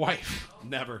your wife?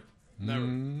 Never.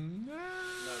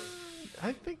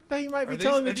 I think that you might be Are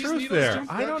telling the these truth needles there.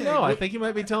 jumping? I don't Okay, know. I we're- think you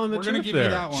might be telling the we're gonna truth give you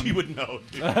there. that one. She would know,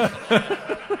 dude. What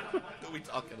are we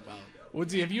talking about?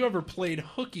 Woodsy, have you ever played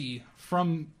hooky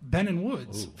from Ben and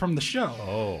Woods from the show?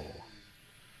 Oh.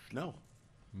 No.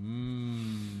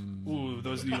 Ooh,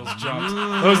 those needles jumped.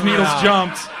 Those needles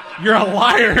jumped. You're a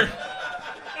liar.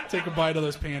 Take a bite of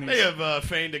those panties. They have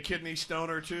feigned a kidney stone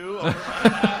or two.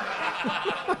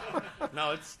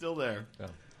 No, it's still there. Oh.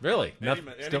 Really? Any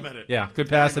minute. Yeah, could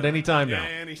pass at any time now.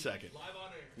 Any second.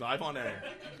 Live on air.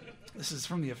 This is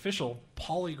from the official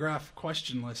Paul-ygraph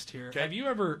question list here. Okay. Have you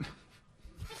ever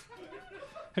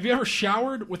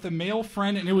showered with a male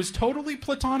friend and it was totally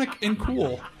platonic and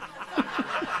cool?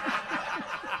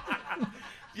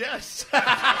 Yes.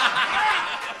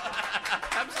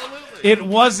 Absolutely. It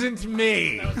wasn't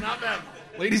me. That was not bad.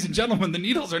 Ladies and gentlemen, the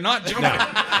needles are not jumping.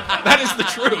 That is the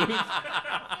truth.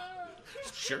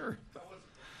 Sure.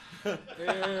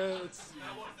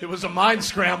 It was a mind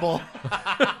scramble.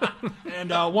 And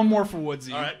one more for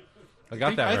Woodsy. All right. I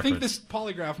got that I think reference. this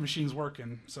polygraph machine's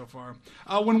working so far.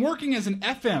 When working as an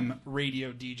FM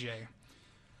radio DJ,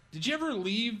 did you ever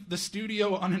leave the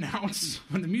studio unannounced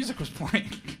when the music was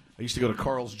playing? I used to go to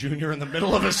Carl's Jr. in the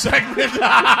middle of a segment.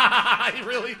 I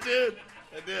really did.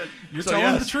 I did. You're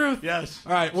telling the truth. Yes.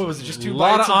 All right. What was it? Just two a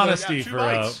lot bites of the- honesty Yeah, two for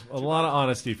bites. a lot of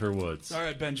honesty for Woods. All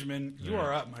right, Benjamin, you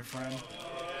are up, my friend.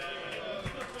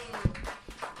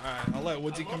 All right, I'll let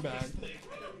Woodsy come back.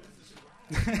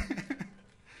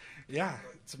 Yeah,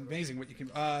 it's amazing what you can.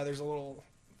 There's a little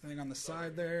thing on the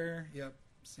side there. Yep,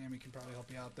 Sammy can probably help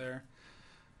you out there.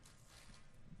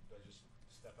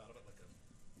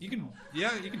 You can,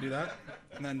 yeah, you can do that,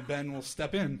 and then Ben will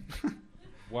step in.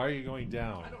 Why are you going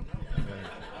down?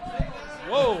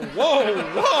 Whoa, whoa,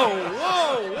 whoa,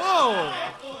 whoa, whoa!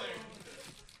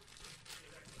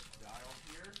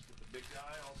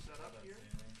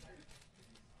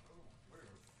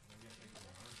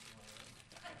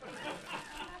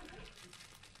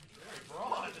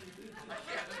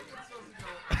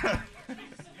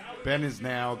 Ben is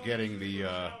now getting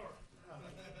the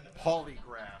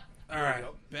Paul-ygraph. All right,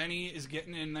 Benny is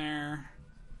getting in there.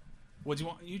 What do you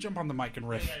want? You jump on the mic and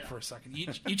riff for a second.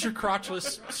 Eat your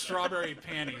crotchless strawberry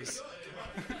panties.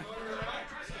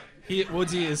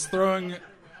 Woodsy is throwing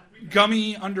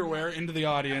gummy underwear into the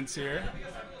audience here.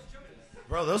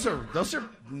 Bro, those are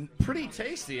pretty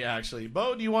tasty, actually.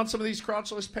 Bo, do you want some of these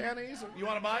crotchless panties? You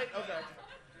want a bite? Okay.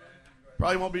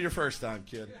 Probably won't be your first time,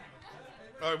 kid.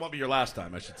 Or it won't be your last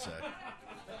time, I should say.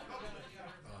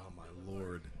 Oh, my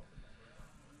Lord.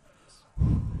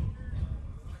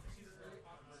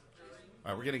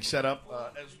 All right, we're getting set up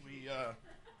as we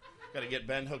got to get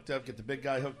Ben hooked up, get the big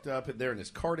guy hooked up. There in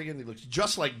his cardigan, he looks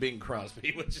just like Bing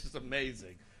Crosby, which is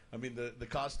amazing. I mean, the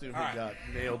costume he got,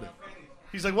 nailed it.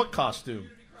 He's like, what costume?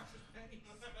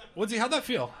 Woodsy, how'd that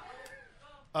feel?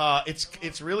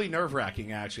 It's really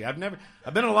nerve-wracking, actually. I've been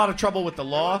in a lot of trouble with the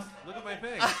law. Look at my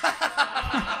face.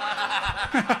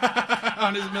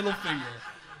 On his middle finger.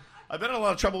 I've been in a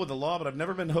lot of trouble with the law, but I've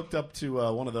never been hooked up to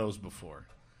one of those before.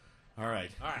 All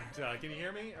right. Can you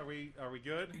hear me? Are we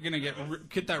good? You're gonna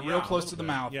get that real close to the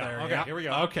mouth there. Okay. Yeah. Here we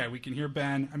go. Okay, we can hear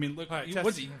Ben. I mean, look,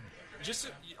 Woodsy.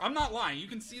 I'm not lying. You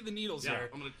can see the needles here.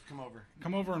 I'm gonna come over.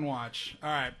 Come over and watch. All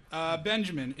right,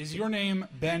 Benjamin, is your name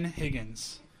Ben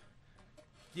Higgins?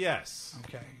 Yes.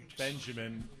 Okay.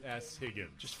 Benjamin S. Higgins.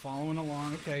 Just following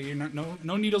along. Okay, you're not,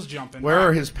 no needles jumping. Where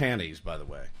are his panties, by the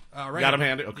way? Right. Got him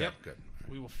handed? Okay, yep. Good.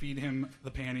 We will feed him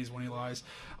the panties when he lies.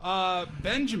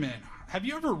 Benjamin, have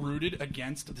you ever rooted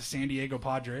against the San Diego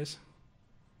Padres?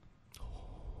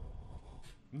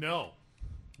 No,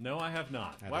 I have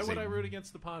not. Why would I root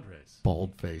against the Padres?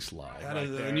 Bald-faced lie.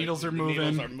 The needles are moving.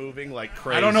 The needles are moving like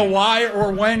crazy. I don't know why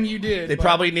or when you did. They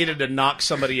probably needed to knock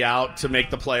somebody out to make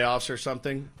the playoffs or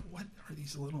something. What are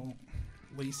these little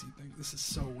lacy things? This is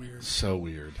so weird. So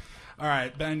weird. All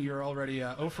right, Ben, you're already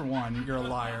 0 for 1. You're a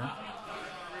liar.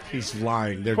 He's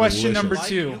lying. They're Question delicious.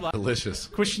 number 2. Delicious.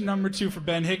 Question number 2 for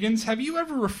Ben Higgins. Have you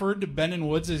ever referred to Ben and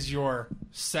Woods as your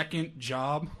second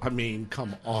job? I mean,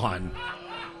 come on.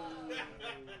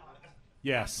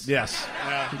 Yes. Yes.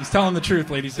 He's telling the truth,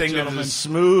 ladies and Thing gentlemen. that is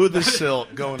smooth as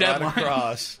silk going right Deadline.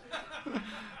 across. All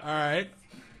right.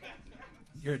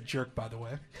 You're a jerk, by the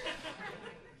way.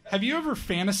 Have you ever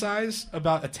fantasized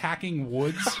about attacking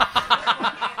Woods?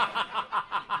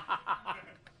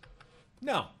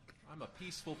 No. I'm a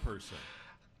peaceful person.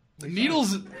 The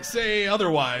needles say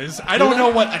otherwise. I don't know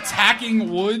what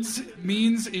attacking Woods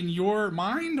means in your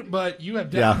mind, but you have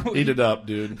definitely... Yeah, eat it up,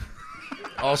 dude.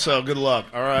 Also, good luck.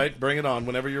 All right, bring it on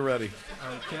whenever you're ready.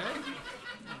 Okay.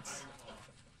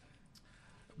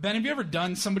 Ben, have you ever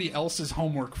done somebody else's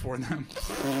homework for them?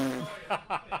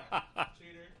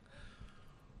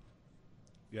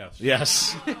 Yes.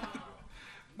 Yes.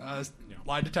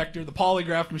 Lie detector, the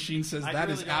polygraph machine says that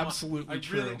is absolutely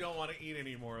true. I really don't want to eat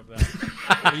any more of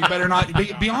that. Well, you better not.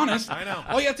 Be honest. I know.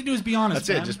 All you have to do is be honest. That's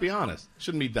Ben. it. Just be honest.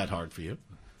 Shouldn't be that hard for you.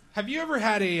 Have you ever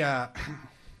had a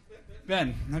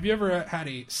Ben? Have you ever had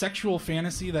a sexual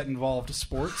fantasy that involved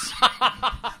sports?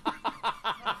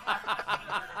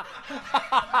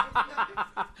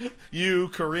 You,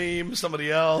 Kareem,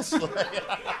 somebody else.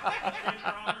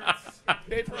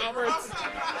 Nate Roberts.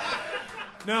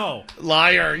 No.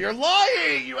 Liar. You're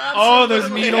lying. You absolutely those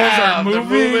needles have. are moving.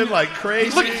 They're moving like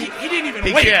crazy. Look, he didn't even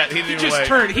He wait. can't. He didn't just wait.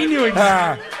 turned. He knew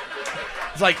exactly.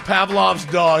 It's like Pavlov's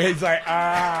dog. He's like,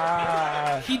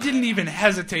 ah. He didn't even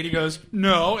hesitate. He goes,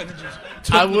 no, and then just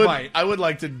took the bite. I would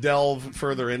like to delve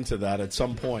further into that at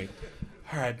some point.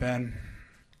 All right, Ben.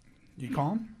 You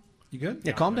calm? You good?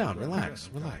 Yeah, calm down. Relax.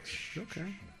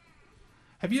 Okay.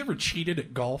 Have you ever cheated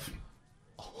at golf?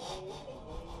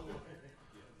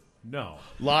 No.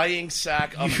 Lying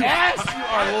sack of ass. You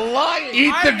are lying.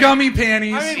 Eat the gummy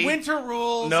panties. I mean, winter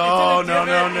rules. No. It's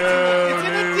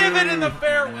in a divot in the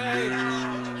fairway.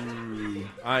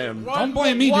 I am. Don't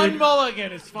blame me, dude. One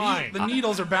mulligan is fine. The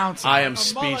needles are bouncing. I am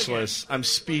speechless. I'm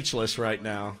speechless right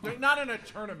now. They're not in a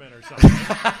tournament or something.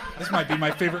 This might be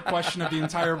my favorite question of the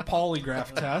entire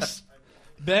polygraph test.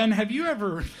 Ben, have you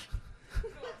ever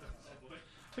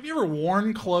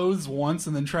worn clothes once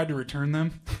and then tried to return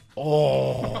them?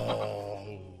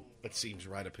 Oh, that seems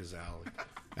right up his alley.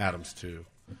 Adam's too.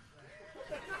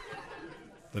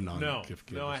 The non-gift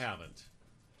givers. No, I haven't.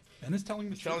 Ben is telling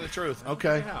the truth. Telling the truth.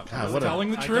 Okay.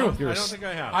 Telling the truth. I don't think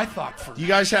I have. I thought for You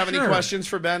guys have any sure. questions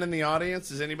for Ben in the audience?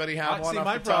 Does anybody have one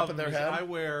off the top of their head? I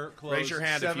wear clothes Raise your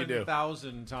hand if you do.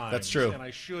 7,000 times. That's true. And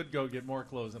I should go get more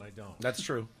clothes and I don't. That's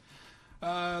true.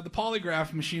 The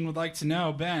polygraph machine would like to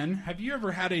know, Ben, have you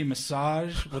ever had a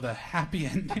massage with a happy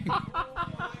ending?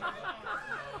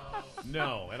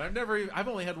 No, and I've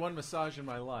only had one massage in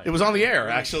my life. It was on the air,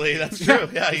 actually. That's true.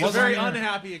 Yeah, it was a very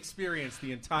unhappy experience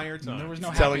the entire time. There was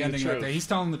no happy ending that day. He's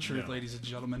telling the truth, ladies and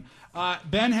gentlemen.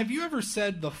 Ben, have you ever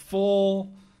said the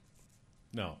full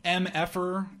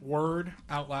MFer word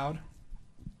out loud?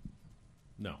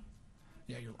 No.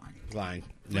 Yeah, you're lying. Lying.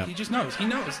 Yep. He just knows. He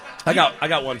knows. I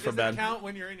got one for Ben. Does it count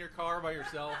when you're in your car by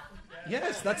yourself?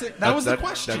 Yes, that's it. That was the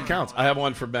question. That counts. I have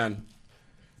one for Ben.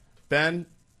 Ben,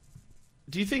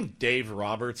 do you think Dave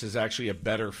Roberts is actually a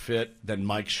better fit than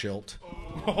Mike Schilt?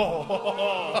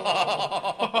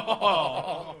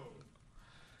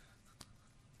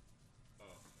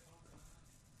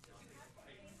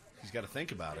 He's got to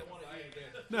think about it.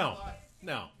 No.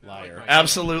 Liar.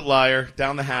 Absolute liar.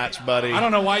 Down the hatch, buddy. I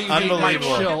don't know why you hate Mike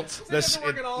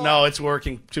Schilt. It's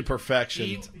working to perfection.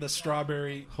 Eat the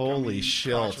strawberry. Holy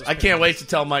Schilt. I can't wait to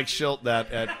tell Mike Schilt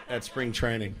that at spring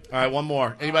training. All right, one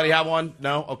more. Anybody have one?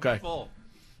 No? Okay. Full.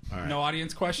 All right. No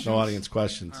audience questions? No audience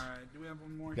questions. All right. Do we have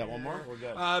one more? Got one more? We're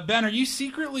good. Ben, are you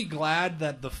secretly glad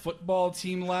that the football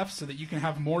team left so that you can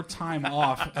have more time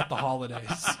off at the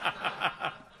holidays?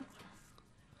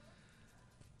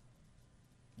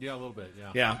 Yeah, a little bit,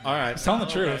 yeah. Yeah, all right. He's telling the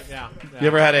truth. Yeah. You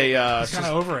ever had He's kind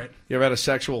of over it. You ever had a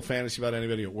sexual fantasy about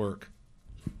anybody at work?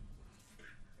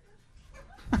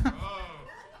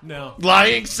 No.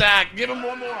 Lying sack. Give him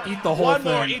one more. Eat the whole one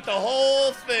thing. More. Eat the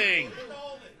whole thing.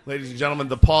 Ladies and gentlemen,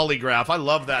 the Paul-ygraph. I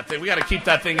love that thing. We got to keep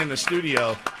that thing in the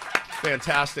studio.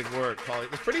 Fantastic work, Paulie.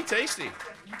 It's pretty tasty.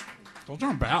 Those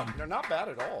aren't bad. They're not bad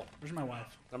at all. Where's my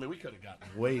wife? I mean, we could have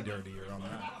gotten way dirtier on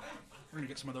that. We're going to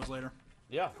get some of those later.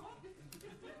 Yeah.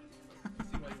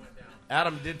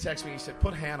 Adam did text me. He said,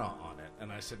 "Put Hannah on it,"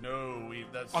 and I said, "No,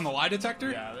 that's on the lie detector."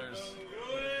 Yeah, there's.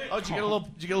 Oh, did you get a little?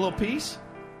 Did you get a little piece?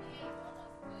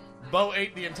 Bo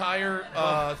ate the entire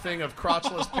thing of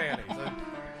crotchless panties.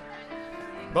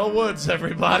 Bo Woods,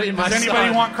 everybody. Does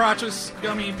anybody want crotchless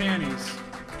gummy panties?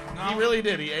 No? He really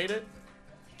did. He ate it.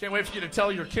 Can't wait for you to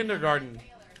tell your kindergarten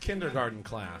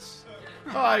class.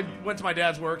 Oh, I went to my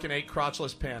dad's work and ate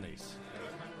crotchless panties.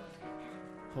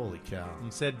 Holy cow.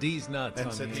 You said D's nuts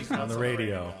on the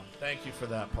radio. Thank you for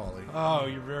that, Paulie. Oh,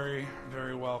 you're very,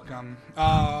 very welcome.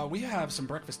 We have some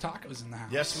breakfast tacos in the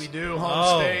house. Yes, we do.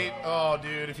 Home State. Oh,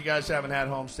 dude, if you guys haven't had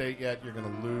Home State yet, you're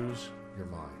going to lose your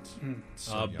minds.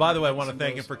 By the way, I want to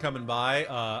thank him for coming by.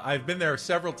 I've been there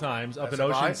several times up at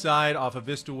Oceanside, off of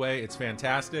Vista Way. It's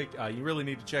fantastic. You really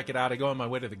need to check it out. I go on my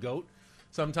way to the Goat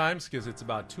sometimes because it's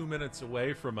about 2 minutes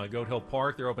away from Goat Hill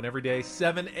Park. They're open every day,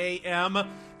 7 a.m.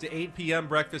 to 8 p.m.,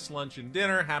 breakfast, lunch, and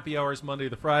dinner. Happy hours Monday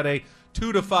to Friday,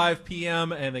 2 to 5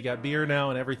 p.m., and they got beer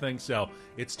now and everything, so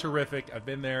it's terrific. I've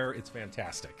been there. It's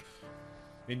fantastic.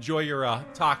 Enjoy your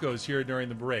tacos here during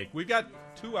the break. We've got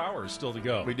 2 hours still to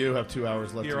go. We do have 2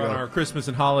 hours left here to go. On our Christmas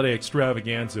and holiday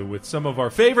extravaganza with some of our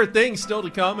favorite things still to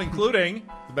come, including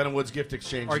the Ben & Woods gift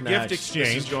exchange. Our next. gift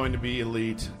exchange. This is going to be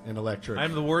elite and electric.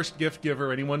 I'm the worst gift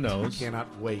giver anyone knows. I cannot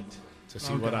wait to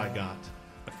see what I got.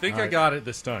 I think I got it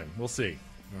this time. We'll see.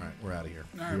 All right, we're out of here.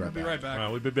 All right, we'll be right back.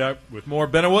 We'll be back with more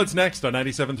Ben & Woods next on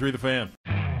 97.3 The Fan.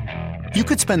 You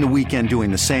could spend the weekend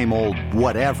doing the same old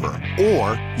whatever,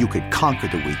 or you could conquer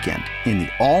the weekend in the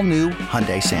all-new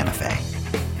Hyundai Santa Fe.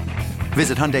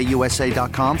 Visit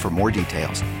HyundaiUSA.com for more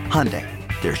details. Hyundai,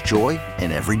 there's joy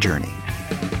in every journey.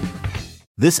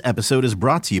 This episode is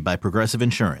brought to you by Progressive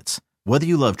Insurance. Whether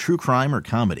you love true crime or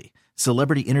comedy,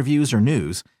 celebrity interviews or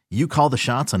news, you call the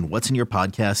shots on what's in your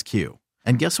podcast queue.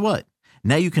 And guess what?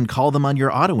 Now you can call them on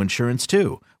your auto insurance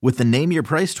too with the Name Your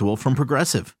Price tool from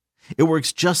Progressive. It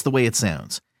works just the way it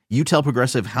sounds. You tell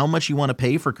Progressive how much you want to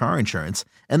pay for car insurance,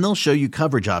 and they'll show you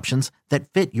coverage options that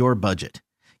fit your budget.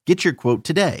 Get your quote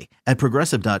today at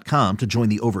Progressive.com to join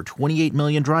the over 28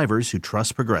 million drivers who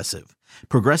trust Progressive.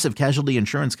 Progressive Casualty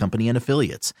Insurance Company and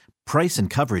Affiliates. Price and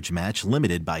coverage match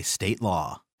limited by state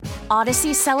law.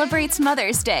 Odyssey celebrates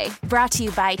Mother's Day, brought to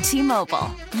you by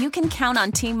T-Mobile. You can count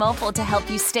on T-Mobile to help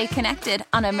you stay connected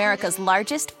on America's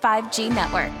largest 5G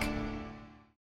network.